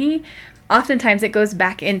money. Oftentimes it goes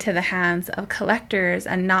back into the hands of collectors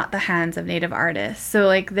and not the hands of Native artists.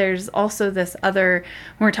 So there's also this other,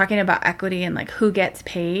 when we're talking about equity and who gets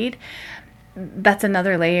paid, that's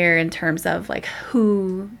another layer in terms of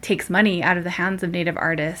who takes money out of the hands of Native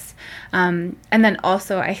artists. And then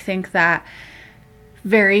also I think that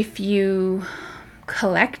very few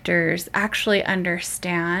collectors actually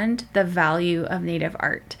understand the value of Native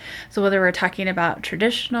art. So whether we're talking about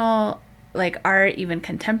traditional art, even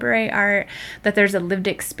contemporary art, that there's a lived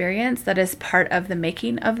experience that is part of the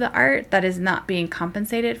making of the art that is not being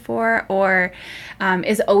compensated for, or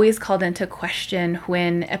is always called into question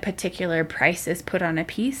when a particular price is put on a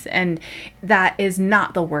piece, and that is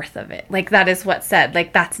not the worth of it. That is what's said,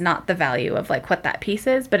 that's not the value of what that piece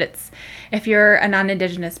is. But it's, if you're a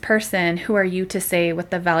non-Indigenous person, who are you to say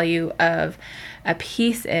what the value of a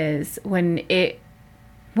piece is when a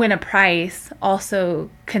price also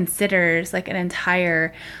considers an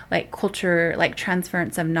entire culture,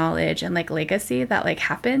 transference of knowledge and legacy that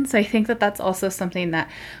happens. So I think that that's also something that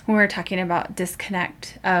when we're talking about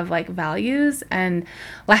disconnect of values and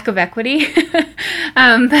lack of equity,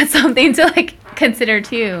 that's something to consider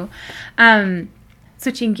too.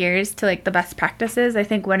 Switching gears to the best practices, I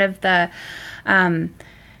think one of the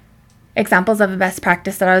examples of a best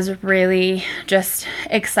practice that I was really just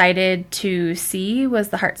excited to see was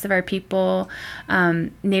the Hearts of Our People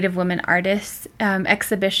Native Women Artists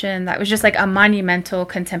exhibition. That was just a monumental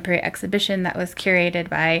contemporary exhibition that was curated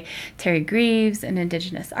by Terry Greaves, an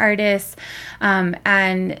Indigenous artist.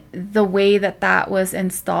 And the way that was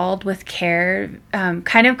installed with care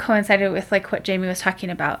kind of coincided with what Jamie was talking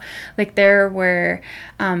about. There were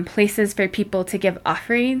places for people to give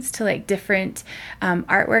offerings to different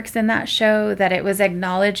artworks in that show, that it was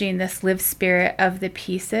acknowledging this lived spirit of the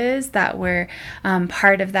pieces that were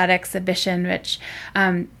part of that exhibition, which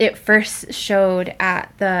it first showed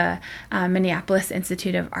at the Minneapolis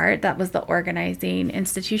Institute of Art. That was the organizing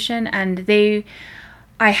institution, and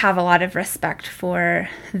I have a lot of respect for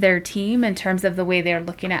their team in terms of the way they're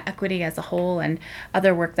looking at equity as a whole and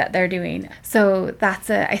other work that they're doing. So that's,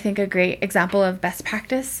 I think, a great example of best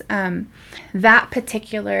practice. That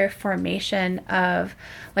particular formation of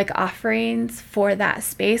offerings for that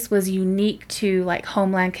space was unique to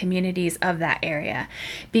homeland communities of that area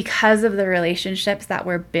because of the relationships that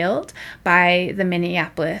were built by the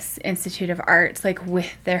Minneapolis Institute of Arts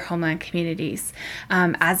with their homeland communities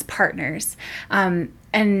as partners.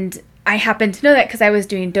 And I happen to know that because I was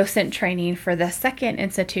doing docent training for the second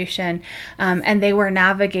institution, and they were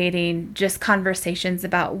navigating just conversations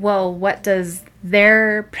about, well, what does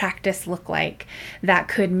their practice look like that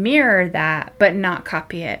could mirror that but not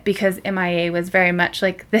copy it? Because MIA was very much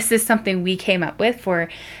this is something we came up with for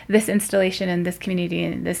this installation in this community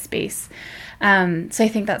and in this space. So I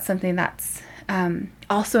think that's something that's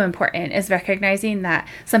also important, is recognizing that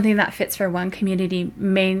something that fits for one community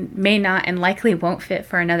may not and likely won't fit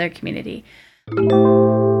for another community.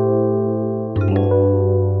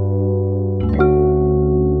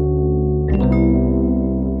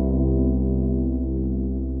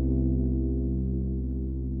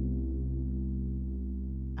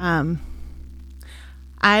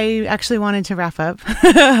 I actually wanted to wrap up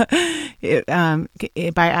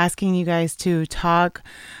by asking you guys to talk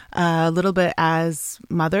a little bit as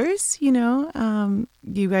mothers. You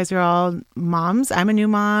guys are all moms. I'm a new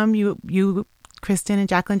mom. You, Kristen and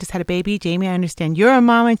Jacqueline, just had a baby. Jamie, I understand you're a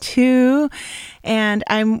mama too. And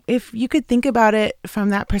if you could think about it from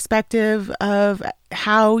that perspective of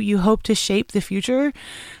how you hope to shape the future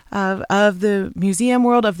of the museum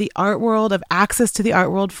world, of the art world, of access to the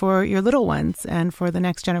art world for your little ones and for the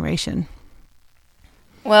next generation.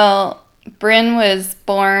 Well, Bryn was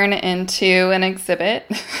born into an exhibit.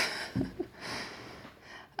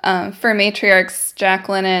 For matriarchs,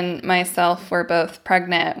 Jacqueline and myself were both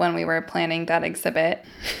pregnant when we were planning that exhibit.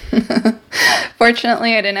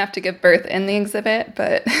 Fortunately, I didn't have to give birth in the exhibit,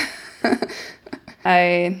 but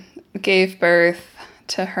I gave birth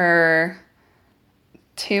to her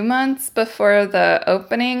 2 months before the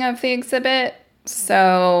opening of the exhibit.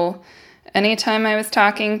 So anytime I was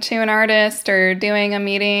talking to an artist or doing a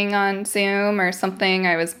meeting on Zoom or something,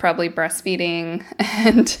 I was probably breastfeeding,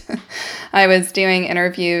 and I was doing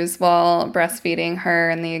interviews while breastfeeding her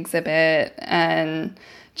in the exhibit, and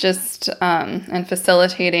just and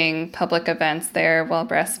facilitating public events there while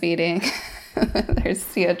breastfeeding.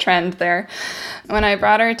 There's a trend there. When I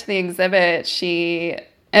brought her to the exhibit,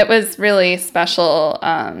 it was really special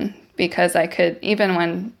because I could, even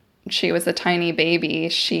when she was a tiny baby,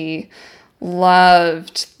 she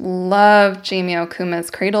loved Jamie Okuma's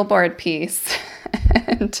cradleboard piece.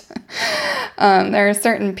 And there are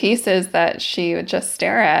certain pieces that she would just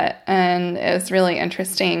stare at. And it was really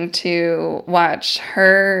interesting to watch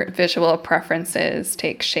her visual preferences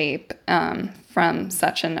take shape from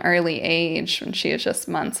such an early age when she was just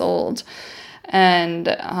months old. And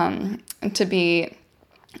to be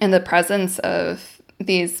in the presence of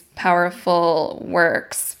these powerful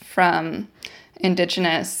works from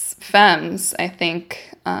Indigenous femmes, I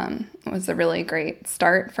think was a really great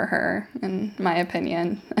start for her, in my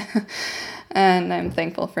opinion. And I'm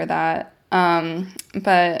thankful for that.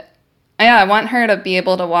 But yeah, I want her to be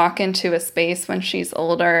able to walk into a space when she's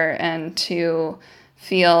older and to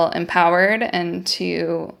feel empowered and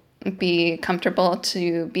to be comfortable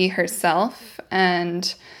to be herself,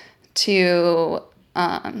 and to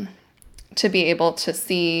be able to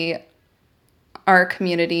see our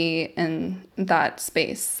community in that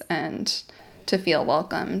space and to feel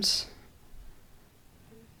welcomed.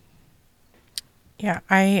 Yeah,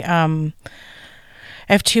 I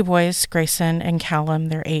have 2 boys, Grayson and Callum.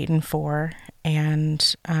 They're 8 and 4.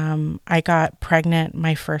 And I got pregnant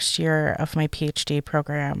my first year of my PhD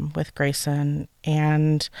program with Grayson,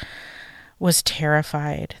 and was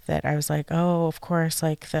terrified that I was like, oh, of course,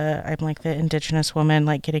 I'm like the Indigenous woman,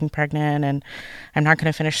 like getting pregnant, and I'm not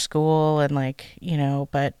going to finish school, and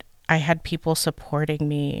but I had people supporting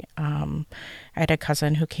me. I had a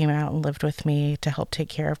cousin who came out and lived with me to help take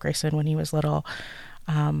care of Grayson when he was little.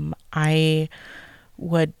 I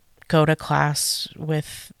would go to class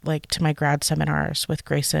to my grad seminars with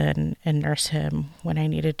Grayson and nurse him when I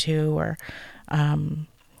needed to, or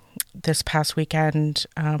this past weekend,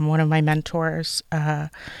 one of my mentors,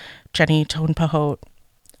 Jenny Tonpahot,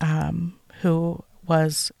 who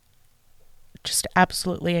was just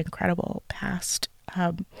absolutely incredible, passed.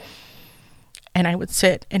 And I would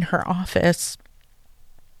sit in her office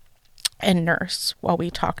and nurse while we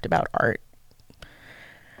talked about art.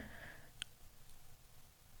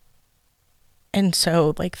 And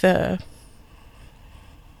so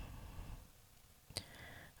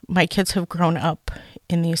my kids have grown up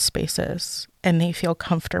in these spaces and they feel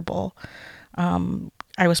comfortable.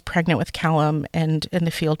 I was pregnant with Callum and in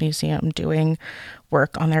the Field Museum doing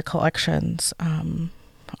work on their collections, on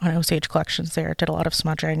Osage collections there. Did a lot of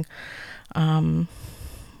smudging,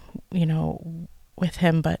 with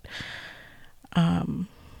him, but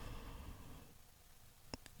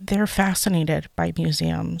they're fascinated by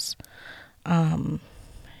museums. And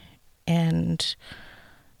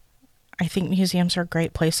I think museums are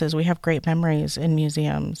great places. We have great memories in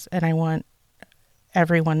museums, and I want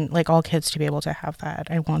everyone, all kids, to be able to have that.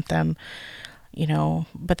 I want them,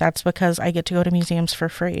 but that's because I get to go to museums for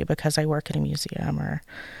free because I work at a museum, or,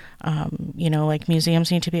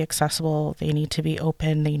 museums need to be accessible. They need to be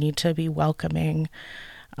open. They need to be welcoming.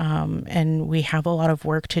 And we have a lot of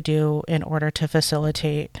work to do in order to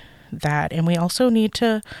facilitate that. And we also need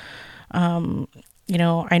to, I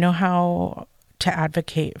know how to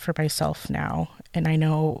advocate for myself now. And I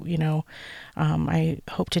know, I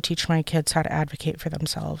hope to teach my kids how to advocate for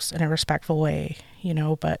themselves in a respectful way,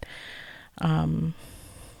 but that,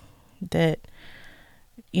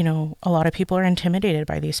 a lot of people are intimidated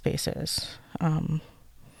by these spaces.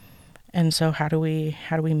 And so how do we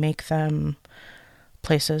make them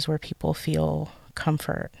places where people feel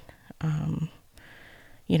comfort?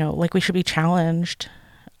 We should be challenged,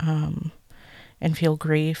 and feel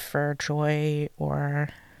grief or joy or,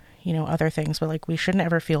 other things, but we shouldn't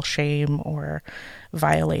ever feel shame or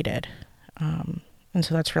violated. And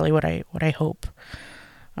so that's really what I hope,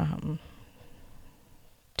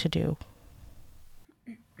 to do.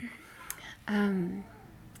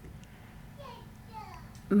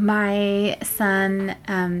 My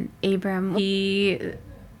son, Abram, he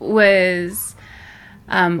was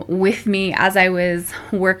with me as I was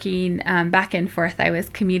working back and forth. I was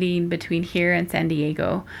commuting between here and San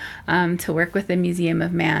Diego to work with the Museum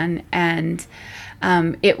of Man. And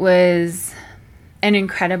it was an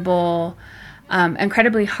incredible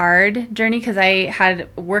incredibly hard journey, because I had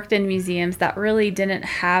worked in museums that really didn't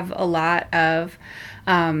have a lot of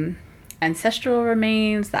ancestral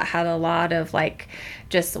remains, that had a lot of like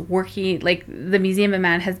just working, like the Museum of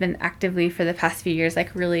Man has been actively for the past few years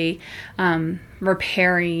like really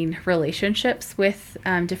repairing relationships with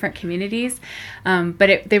different communities,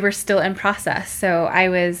 but they were still in process. So I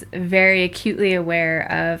was very acutely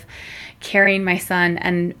aware of carrying my son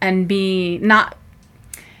and being not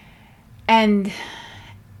and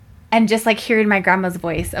just like hearing my grandma's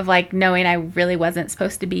voice of like knowing I really wasn't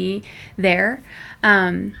supposed to be there.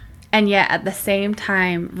 And yet at the same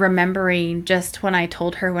time, remembering just when I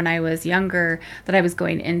told her when I was younger that I was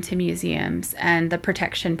going into museums, and the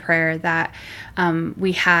protection prayer that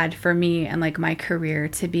we had for me and like my career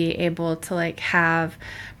to be able to like have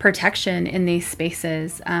protection in these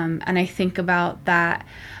spaces. And I think about that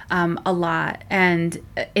a lot, and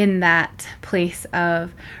in that place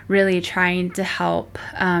of really trying to help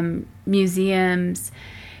museums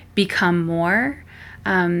become more,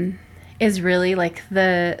 is really like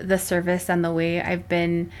the service and the way I've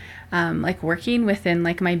been like working within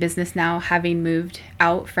like my business now, having moved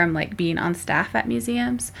out from like being on staff at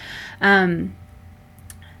museums. And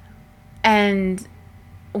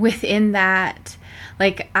within that,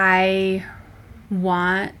 like I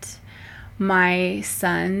want my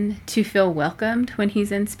son to feel welcomed when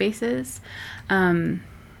he's in spaces.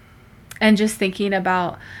 And just thinking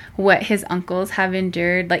about what his uncles have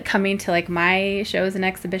endured, like coming to like my shows and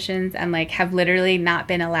exhibitions and like have literally not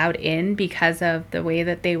been allowed in because of the way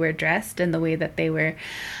that they were dressed and the way that they were,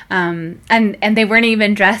 and they weren't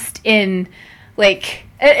even dressed in like,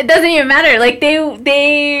 it doesn't even matter. Like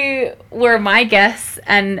they were my guests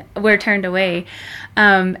and were turned away.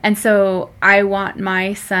 And so I want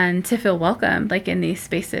my son to feel welcomed, like in these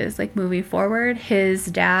spaces, like moving forward. His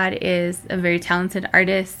dad is a very talented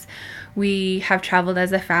artist. We have traveled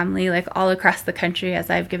as a family, like all across the country as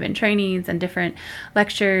I've given trainings and different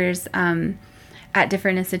lectures, at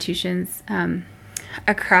different institutions,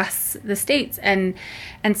 across the states. And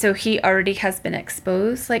so he already has been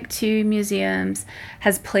exposed like to museums,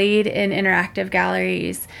 has played in interactive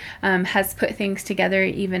galleries, has put things together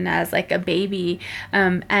even as like a baby.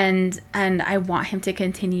 And I want him to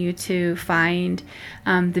continue to find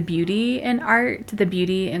the beauty in art, the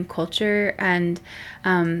beauty in culture, and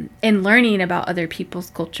in learning about other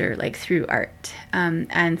people's culture, like through art,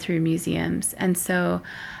 and through museums. And so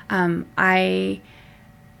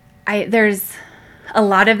there's a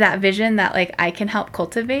lot of that vision that like I can help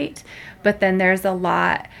cultivate, but then there's a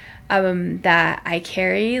lot that I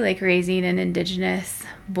carry, like raising an Indigenous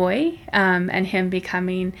boy, and him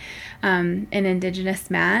becoming an Indigenous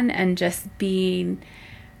man, and just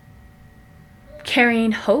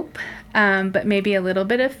carrying hope, but maybe a little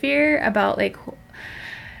bit of fear about like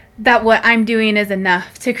that what I'm doing is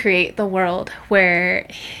enough to create the world where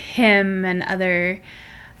him and other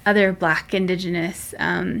Black, Indigenous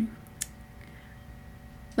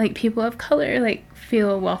like people of color like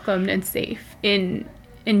feel welcomed and safe in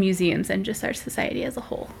museums and just our society as a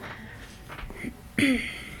whole.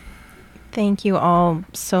 Thank you all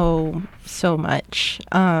so much.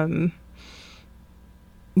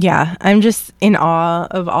 Yeah, I'm just in awe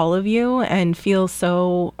of all of you and feel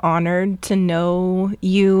so honored to know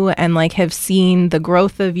you and like have seen the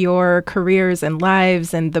growth of your careers and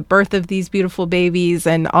lives and the birth of these beautiful babies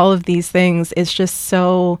and all of these things. It's just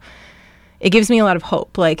so, it gives me a lot of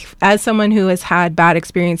hope. Like as someone who has had bad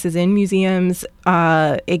experiences in museums,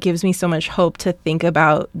 it gives me so much hope to think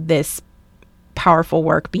about this powerful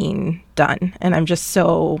work being done. And I'm just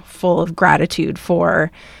so full of gratitude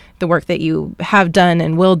for the work that you have done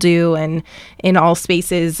and will do, and in all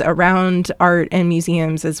spaces around art and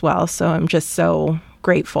museums as well. So I'm just so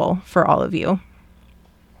grateful for all of you.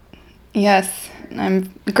 Yes,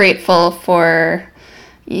 I'm grateful for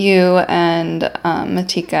you and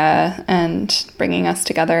Matika and bringing us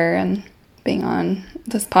together and being on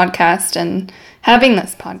this podcast and having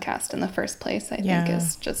this podcast in the first place, I think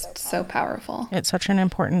is just so powerful. It's such an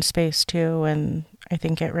important space too, and I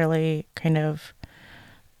think it really kind of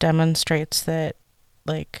demonstrates that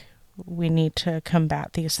like we need to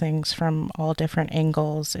combat these things from all different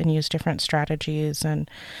angles and use different strategies, and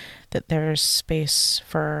that there's space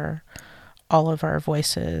for all of our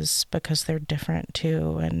voices because they're different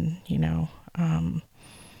too. And you know,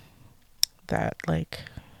 that like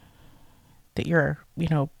that you're, you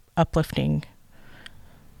know, uplifting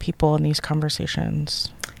people in these conversations.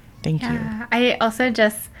 Thank you. I also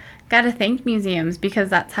just gotta thank museums because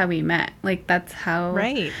that's how we met. Like that's how,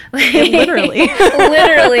 right? Like,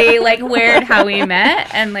 literally like where and how we met,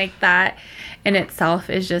 and like that in itself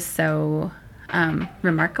is just so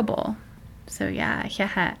remarkable. So yeah,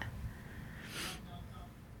 yeah.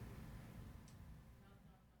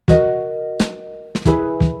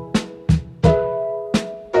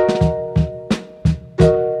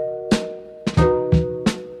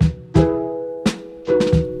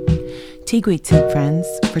 Tigwit friends,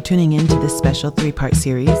 for tuning in to this special 3-part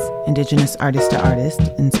series, Indigenous Artist to Artist,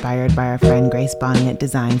 inspired by our friend Grace Bonney at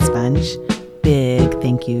Design Sponge. Big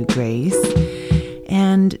thank you, Grace.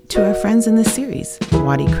 And to our friends in this series,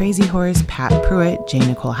 Waddy Crazy Horse, Pat Pruitt, Jane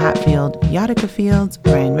Nicole Hatfield, Yadika Fields,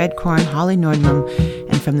 Brian Redcorn, Holly Nordman,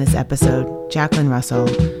 and from this episode, Jacqueline Russell,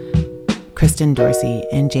 Kristen Dorsey,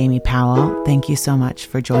 and Jamie Powell. Thank you so much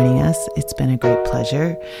for joining us. It's been a great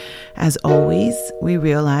pleasure. As always, we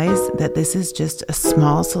realize that this is just a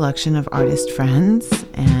small selection of artist friends,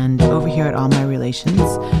 and over here at All My Relations,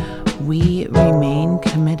 we remain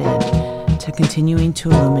committed to continuing to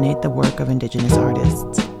illuminate the work of Indigenous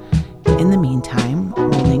artists. In the meantime, we'll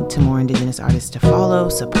link to more Indigenous artists to follow,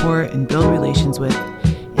 support, and build relations with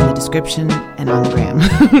in the description and on the gram.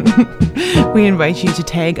 We invite you to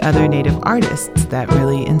tag other Native artists that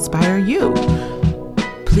really inspire you.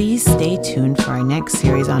 Please stay tuned for our next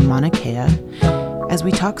series on Mauna Kea as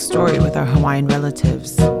we talk story with our Hawaiian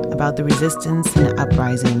relatives about the resistance and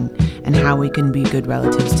uprising and how we can be good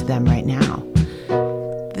relatives to them right now.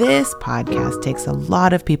 This podcast takes a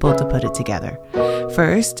lot of people to put it together.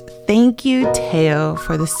 First, thank you, Teo,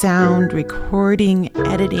 for the sound, recording,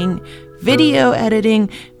 editing, video editing,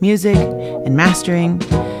 music, and mastering.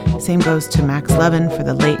 Same goes to Max Levin for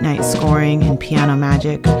the late night scoring and piano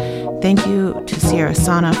magic. Thank you to Sierra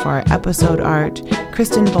Sana for our episode art,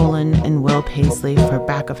 Kristen Boland and Will Paisley for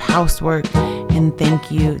back of house work, and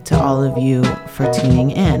thank you to all of you for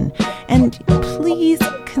tuning in. And please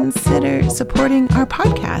consider supporting our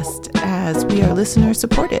podcast as we are listener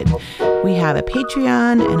supported. We have a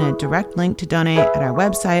Patreon and a direct link to donate at our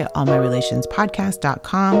website,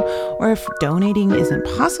 allmyrelationspodcast.com. Or if donating isn't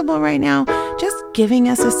possible right now, just giving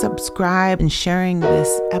us a subscribe and sharing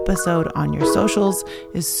this episode on your socials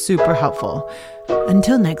is super helpful.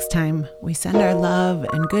 Until next time, we send our love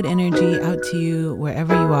and good energy out to you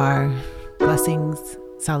wherever you are. Blessings,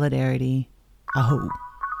 solidarity, aho.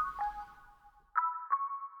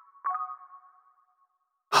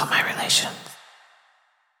 All My Relations.